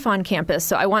safe on campus.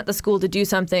 So I want the school to do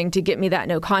something to get me that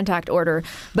no contact order,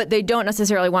 but they don't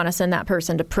necessarily want to send that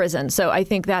person to prison. So I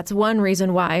think that's one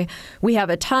reason why we have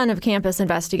a ton of campus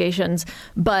investigations,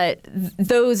 but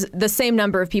the same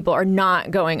number of people are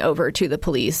not going over to the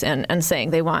police and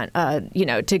saying they want,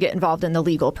 to get involved in the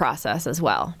legal process as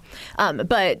well.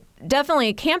 But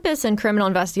definitely campus and criminal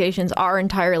investigations are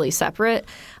entirely separate.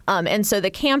 And so the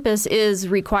campus is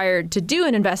required to do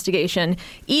an investigation,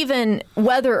 even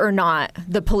whether or not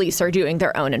the police are doing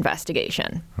their own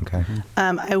investigation. Okay.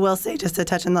 I will say, just to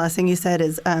touch on the last thing you said,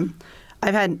 is I've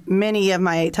had many of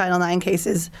my Title IX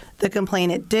cases, the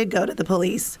complainant did go to the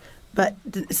police, but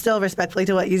still respectfully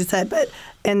to what you just said,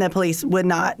 and the police would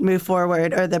not move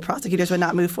forward, or the prosecutors would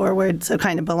not move forward. So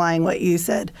kind of belying what you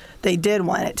said, they did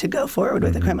want it to go forward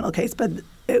with the criminal case, but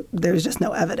there was just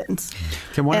no evidence.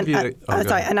 Can one of you?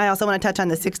 Sorry, and I also want to touch on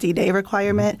the 60-day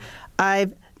requirement.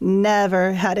 I've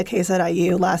never had a case at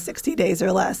IU last 60 days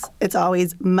or less. It's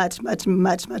always much, much,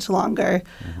 much, much longer.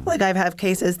 Like I've had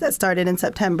cases that started in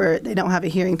September. They don't have a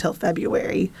hearing till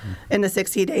February. And the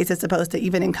 60 days is supposed to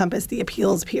even encompass the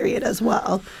appeals period as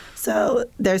well. So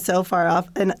they're so far off.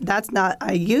 And that's not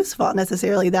IU's fault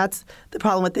necessarily. That's the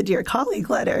problem with the Dear Colleague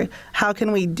letter. How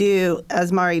can we do,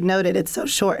 as Mari noted, it's so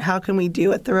short. How can we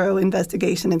do a thorough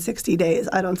investigation in 60 days?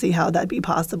 I don't see how that'd be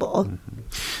possible.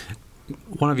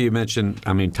 One of you mentioned,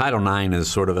 Title IX is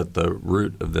sort of at the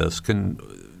root of this.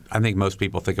 I think most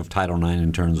people think of Title IX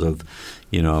in terms of,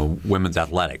 women's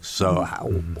athletics. So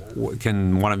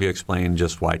can one of you explain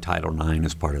just why Title IX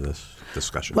is part of this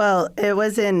discussion? Well, it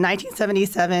was in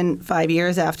 1977, 5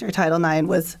 years after Title IX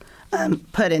was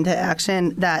put into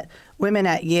action, that women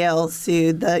at Yale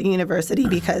sued the university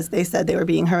because they said they were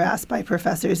being harassed by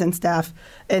professors and staff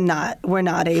and were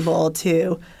not able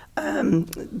to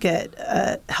get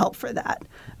help for that.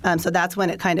 So that's when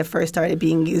it kind of first started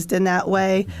being used in that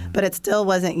way, but it still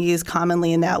wasn't used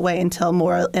commonly in that way until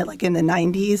more like in the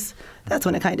 90s. That's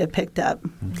when it kind of picked up.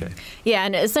 Okay. Yeah,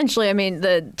 and essentially, I mean,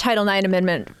 the Title IX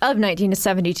Amendment of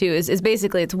 1972 is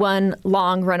basically, it's one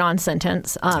long run-on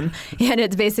sentence, and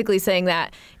it's basically saying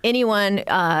that anyone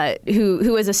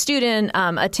who is a student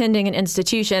attending an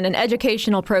institution, an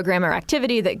educational program or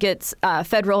activity that gets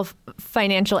federal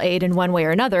financial aid in one way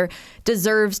or another,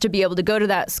 deserves to be able to go to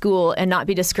that school and not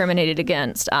be discriminated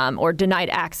against or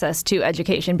denied access to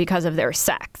education because of their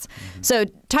sex. So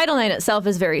Title IX itself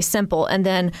is very simple, and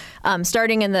then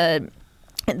starting in the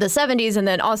 70s and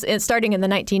then also starting in the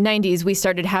 1990s, we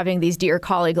started having these Dear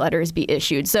Colleague letters be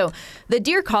issued. So the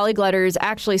Dear Colleague letters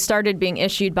actually started being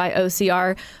issued by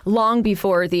OCR long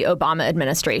before the Obama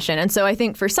administration. And so I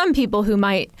think for some people who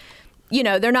might,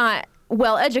 they're not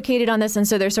well educated on this, and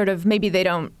so they're sort of, maybe they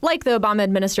don't like the Obama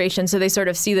administration, so they sort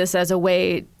of see this as a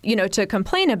way, to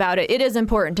complain about it. It is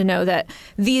important to know that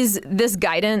this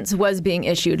guidance was being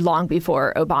issued long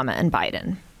before Obama and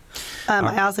Biden.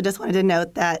 I also just wanted to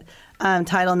note that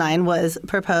Title IX was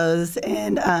proposed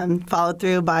and followed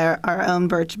through by our own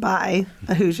Birch Bayh,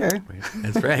 a Hoosier.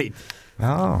 That's right.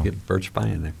 Oh. Get Birch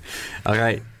Bayh in there. All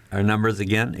right. Our numbers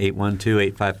again,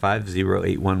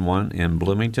 812-855-0811 in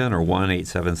Bloomington or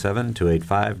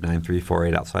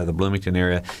 1-877-285-9348 outside the Bloomington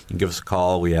area. You can give us a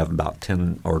call. We have about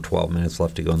 10 or 12 minutes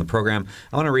left to go in the program.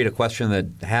 I want to read a question that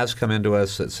has come into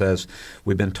us that says,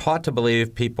 we've been taught to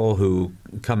believe people who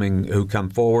come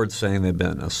forward saying they've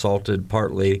been assaulted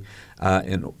partly,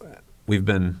 and we've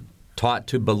been taught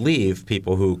to believe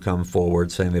people who come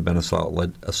forward saying they've been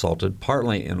assaulted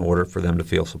partly in order for them to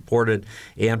feel supported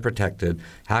and protected.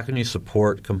 How can you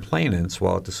support complainants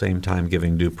while at the same time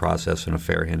giving due process and a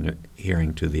fair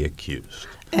hearing to the accused?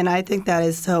 And I think that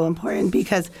is so important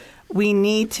because we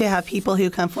need to have people who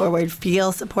come forward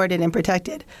feel supported and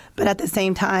protected. But at the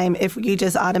same time, if you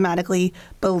just automatically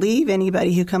believe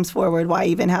anybody who comes forward, why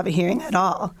even have a hearing at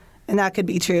all? And that could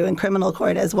be true in criminal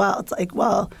court as well. It's like,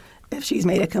 well, if she's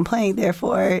made a complaint,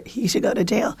 therefore he should go to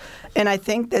jail. And I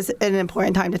think this is an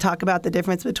important time to talk about the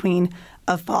difference between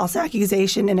a false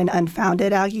accusation and an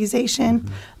unfounded accusation.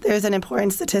 Mm-hmm. There's an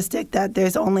important statistic that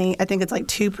there's only, I think it's like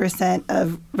 2%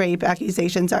 of rape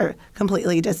accusations are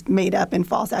completely just made up and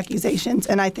false accusations.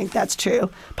 And I think that's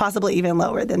true, possibly even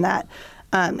lower than that.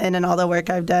 And in all the work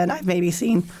I've done, I've maybe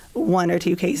seen one or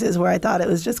two cases where I thought it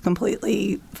was just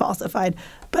completely falsified.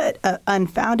 But an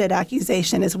unfounded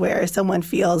accusation is where someone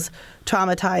feels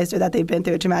traumatized or that they've been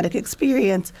through a traumatic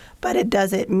experience, but it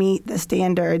doesn't meet the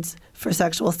standards for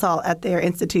sexual assault at their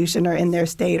institution or in their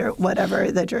state or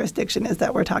whatever the jurisdiction is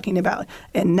that we're talking about.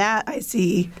 And that I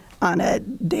see on a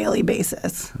daily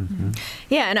basis. Mm-hmm.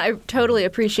 Yeah, and I totally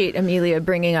appreciate Amelia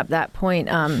bringing up that point.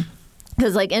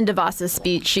 Because like in DeVos's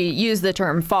speech, she used the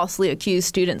term falsely accused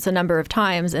students a number of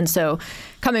times. And so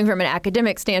coming from an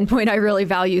academic standpoint, I really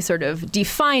value sort of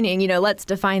defining, let's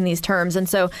define these terms. And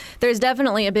so there's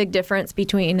definitely a big difference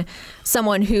between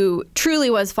someone who truly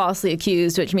was falsely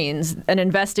accused, which means an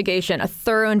investigation, a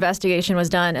thorough investigation was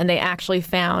done, and they actually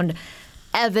found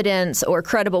evidence or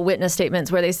credible witness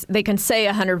statements where they can say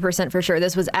 100% for sure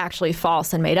this was actually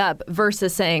false and made up,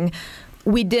 versus saying,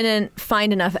 we didn't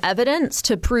find enough evidence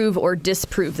to prove or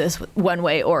disprove this one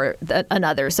way or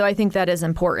another. So I think that is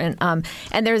important.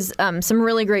 And there's some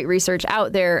really great research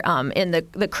out there in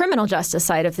the criminal justice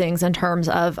side of things in terms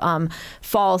of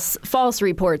false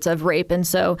reports of rape. And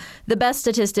so the best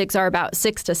statistics are about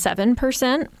 6 to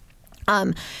 7%.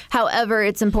 However,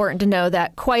 it's important to know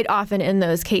that quite often in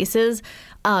those cases,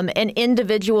 an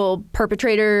individual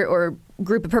perpetrator or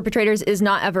group of perpetrators is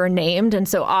not ever named. And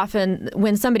so often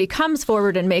when somebody comes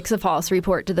forward and makes a false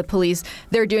report to the police,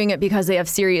 they're doing it because they have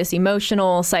serious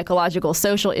emotional, psychological,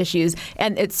 social issues.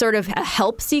 And it's sort of a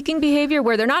help-seeking behavior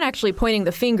where they're not actually pointing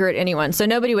the finger at anyone. So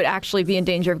nobody would actually be in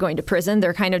danger of going to prison.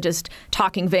 They're kind of just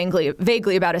talking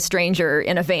vaguely about a stranger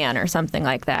in a van or something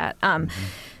like that.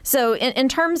 So in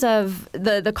terms of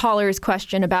the caller's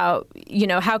question about,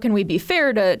 how can we be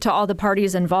fair to all the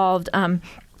parties involved,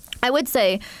 I would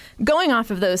say, going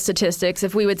off of those statistics,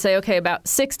 if we would say, okay, about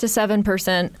 6 to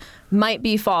 7% might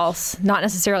be false, not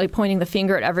necessarily pointing the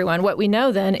finger at everyone, what we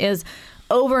know then is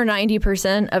over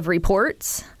 90% of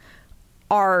reports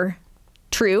are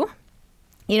true.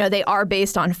 They are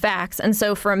based on facts. And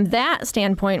so from that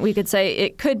standpoint, we could say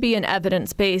it could be an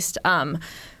evidence-based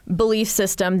belief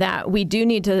system that we do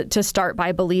need to start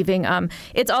by believing.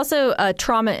 It's also a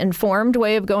trauma-informed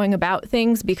way of going about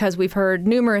things, because we've heard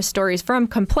numerous stories from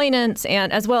complainants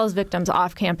and as well as victims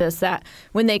off campus that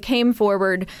when they came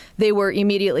forward, they were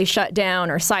immediately shut down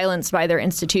or silenced by their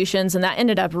institutions, and that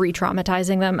ended up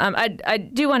re-traumatizing them. I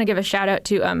do want to give a shout out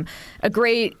to a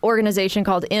great organization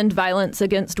called End Violence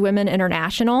Against Women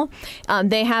International.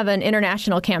 They have an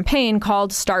international campaign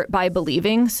called Start by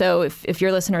Believing. So if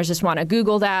your listeners just want to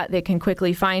Google that, they can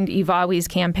quickly find Ivawi's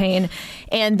campaign.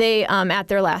 And they, at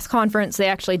their last conference, they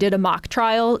actually did a mock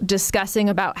trial discussing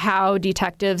about how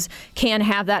detectives can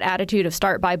have that attitude of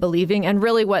start by believing. And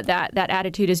really what that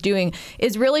attitude is doing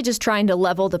is really just trying to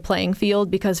level the playing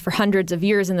field, because for hundreds of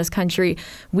years in this country,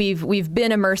 we've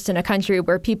been immersed in a country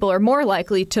where people are more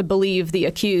likely to believe the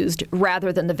accused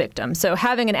rather than the victim. So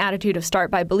having an attitude of start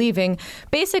by believing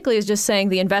basically is just saying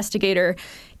the investigator,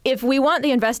 if we want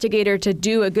the investigator to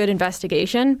do a good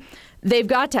investigation, they've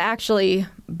got to actually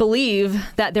believe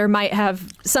that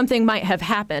something might have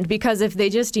happened, because if they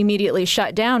just immediately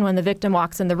shut down when the victim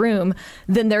walks in the room,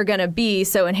 then they're going to be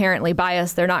so inherently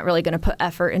biased, they're not really going to put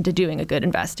effort into doing a good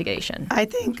investigation. I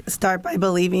think start by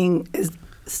believing is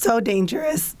so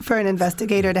dangerous for an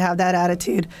investigator to have that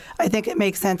attitude. I think it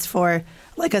makes sense for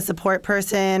like a support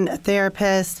person, a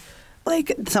therapist,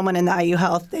 like someone in the IU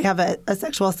Health. They have a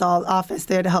sexual assault office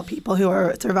there to help people who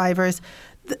are survivors.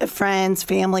 Friends,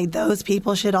 family, those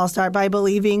people should all start by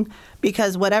believing,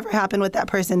 because whatever happened with that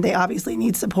person, they obviously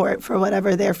need support for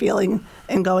whatever they're feeling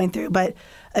and going through. But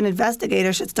an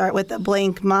investigator should start with a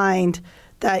blank mind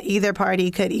that either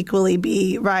party could equally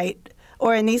be right.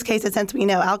 Or in these cases, since we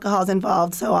know alcohol is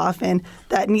involved so often,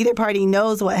 that neither party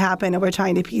knows what happened and we're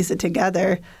trying to piece it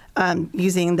together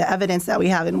using the evidence that we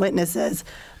have in witnesses.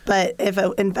 But if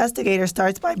an investigator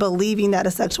starts by believing that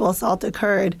a sexual assault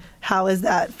occurred, how is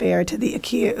that fair to the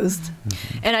accused?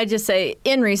 And I just say,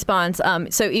 in response,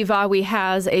 so Ivawi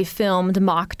has a filmed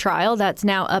mock trial that's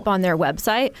now up on their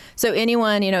website. So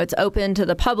anyone, it's open to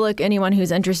the public, anyone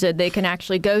who's interested, they can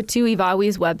actually go to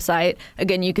Ivawi's website.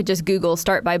 Again, you could just Google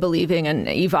Start by Believing and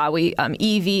Ivawi,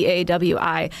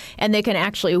 EVAWI, and they can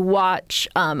actually watch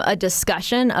a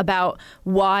discussion about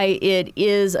why it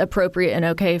is appropriate and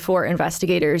okay for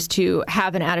investigators to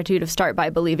have an attitude of start by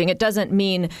believing. It doesn't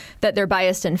mean that they're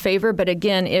biased in favor, but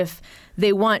again, if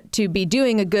they want to be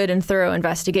doing a good and thorough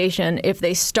investigation, if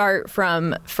they start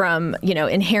from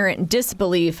inherent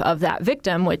disbelief of that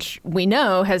victim, which we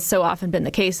know has so often been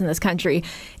the case in this country,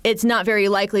 it's not very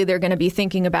likely they're going to be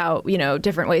thinking about,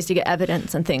 different ways to get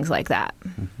evidence and things like that.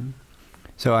 Mm-hmm.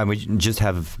 So we just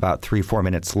have about 3-4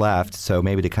 minutes left. So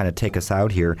maybe to kind of take us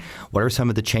out here, what are some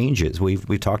of the changes?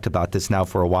 We've talked about this now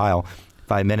for a while.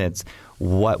 5 minutes.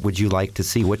 What would you like to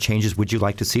see? What changes would you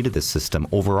like to see to this system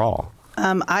overall?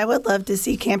 I would love to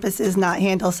see campuses not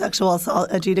handle sexual assault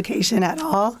adjudication at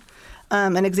all.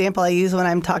 An example I use when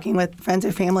I'm talking with friends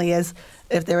or family is,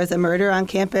 if there was a murder on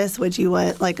campus, would you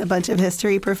want like a bunch of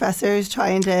history professors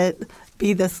trying to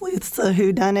be the sleuths of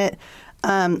who done it?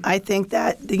 I think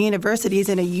that the university is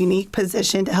in a unique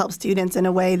position to help students in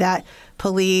a way that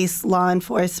police, law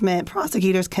enforcement,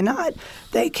 prosecutors cannot.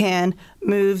 They can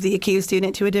move the accused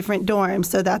student to a different dorm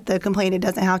so that the complainant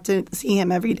doesn't have to see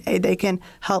him every day. They can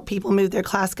help people move their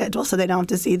class schedule so they don't have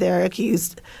to see their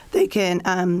accused. They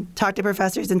can talk to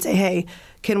professors and say, hey,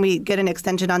 can we get an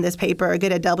extension on this paper or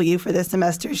get a W for this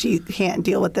semester? She can't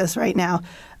deal with this right now.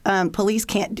 Police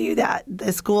can't do that.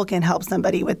 The school can help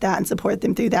somebody with that and support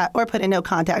them through that, or put a no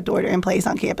contact order in place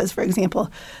on campus, for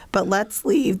example. But let's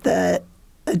leave the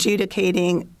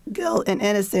adjudicating guilt and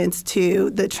innocence to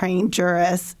the trained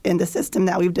jurists in the system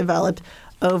that we've developed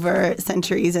over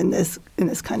centuries in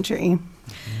this country.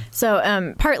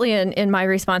 So partly in my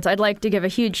response, I'd like to give a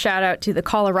huge shout out to the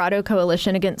Colorado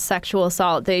Coalition Against Sexual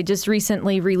Assault. They just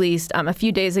recently released, a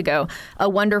few days ago, a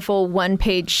wonderful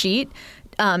one-page sheet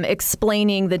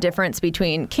explaining the difference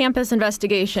between campus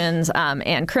investigations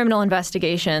and criminal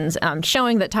investigations,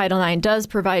 showing that Title IX does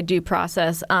provide due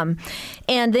process.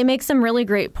 And they make some really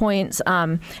great points.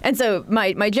 And so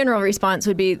my general response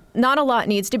would be, not a lot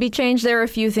needs to be changed. There are a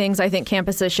few things I think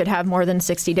campuses should have more than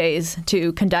 60 days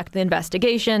to conduct the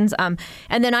investigations. And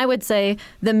then I would say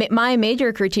my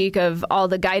major critique of all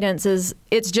the guidance is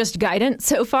it's just guidance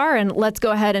so far, and let's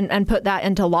go ahead and put that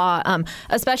into law,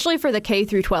 especially for the K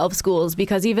through 12 schools,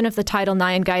 because even if the Title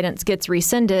IX guidance gets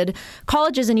rescinded,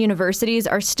 colleges and universities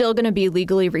are still going to be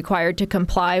legally required to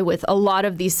comply with a lot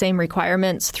of these same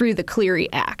requirements through the Clery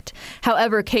Act.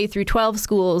 However, K through 12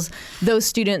 schools, those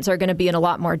students are going to be in a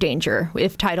lot more danger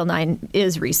if Title IX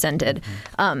is rescinded.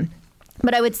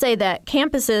 But I would say that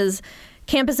campuses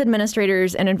campus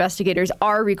administrators and investigators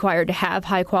are required to have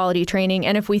high quality training.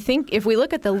 And if we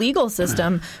look at the legal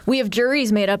system, we have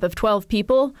juries made up of 12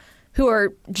 people who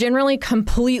are generally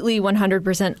completely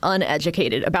 100%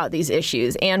 uneducated about these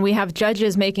issues. And we have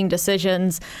judges making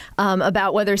decisions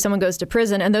about whether someone goes to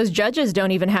prison, and those judges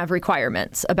don't even have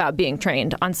requirements about being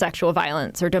trained on sexual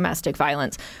violence or domestic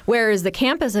violence, whereas the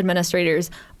campus administrators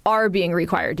are being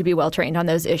required to be well trained on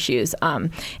those issues.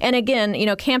 And again,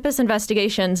 campus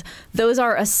investigations, those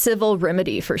are a civil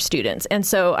remedy for students. And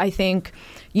so I think,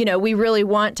 we really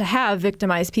want to have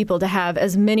victimized people to have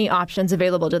as many options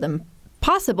available to them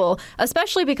possible,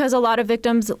 especially because a lot of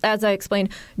victims, as I explained,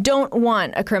 don't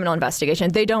want a criminal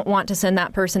investigation. They don't want to send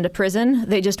that person to prison.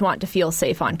 They just want to feel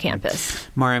safe on campus.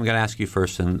 Mari, I'm going to ask you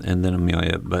first and then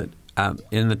Amelia, but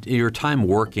in your time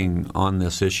working on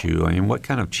this issue, what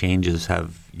kind of changes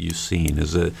have you seen?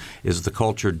 Is the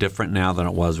culture different now than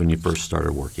it was when you first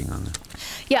started working on it?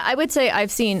 Yeah, I would say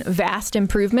I've seen vast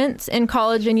improvements in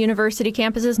college and university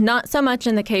campuses, not so much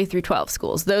in the K through 12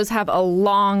 schools. Those have a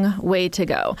long way to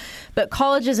go. But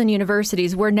colleges and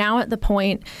universities, we're now at the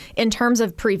point, in terms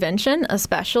of prevention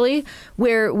especially,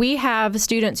 where we have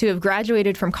students who have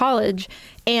graduated from college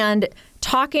and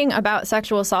talking about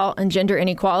sexual assault and gender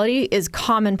inequality is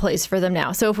commonplace for them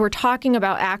now. So if we're talking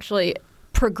about actually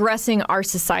progressing our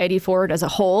society forward as a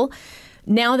whole,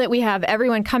 now that we have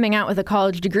everyone coming out with a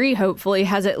college degree, hopefully,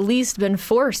 has at least been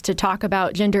forced to talk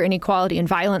about gender inequality and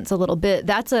violence a little bit.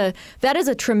 That is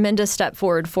a tremendous step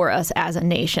forward for us as a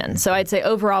nation. So I'd say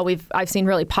overall, I've seen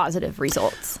really positive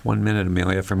results. 1 minute,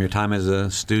 Amelia, from your time as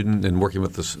a student and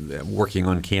working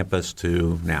on campus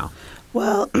to now.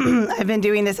 Well, I've been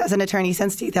doing this as an attorney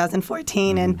since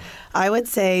 2014, and I would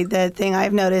say the thing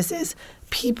I've noticed is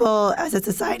people as a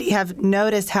society have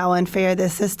noticed how unfair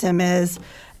this system is.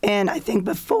 And I think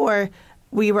before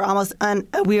we were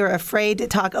afraid to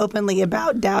talk openly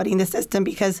about doubting the system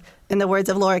because, in the words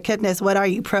of Laura Kipnis, what are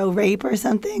you, pro-rape or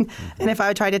something? And if I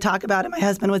would try to talk about it, my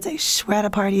husband would say, shh, we're at a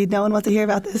party. No one wants to hear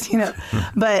about this,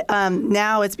 But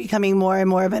now it's becoming more and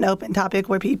more of an open topic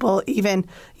where people, even,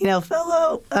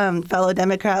 fellow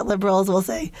Democrat liberals will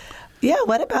say, yeah,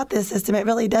 what about this system? It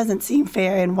really doesn't seem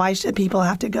fair. And why should people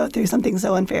have to go through something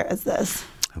so unfair as this?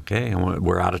 Okay,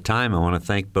 we're out of time. I want to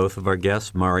thank both of our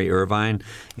guests, Mari Irvine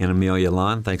and Amelia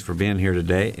Lon. Thanks for being here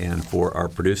today. And for our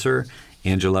producer,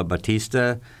 Angela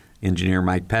Batista, engineer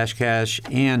Mike Pashkash,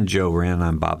 and Joe Wren,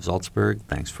 I'm Bob Zaltzberg.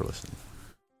 Thanks for listening.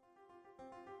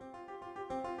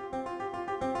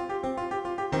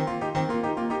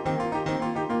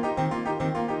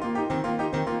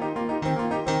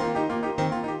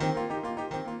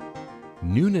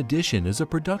 Noon Edition is a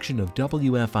production of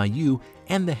WFIU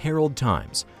and the Herald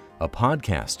Times. A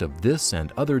podcast of this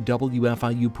and other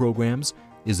WFIU programs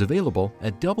is available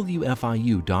at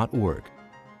WFIU.org.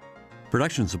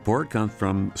 Production support comes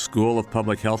from School of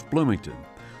Public Health Bloomington.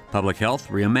 Public Health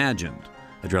Reimagined,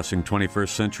 addressing 21st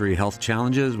century health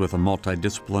challenges with a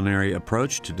multidisciplinary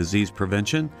approach to disease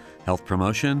prevention, health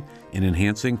promotion, and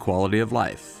enhancing quality of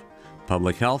life.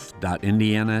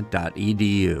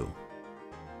 publichealth.indiana.edu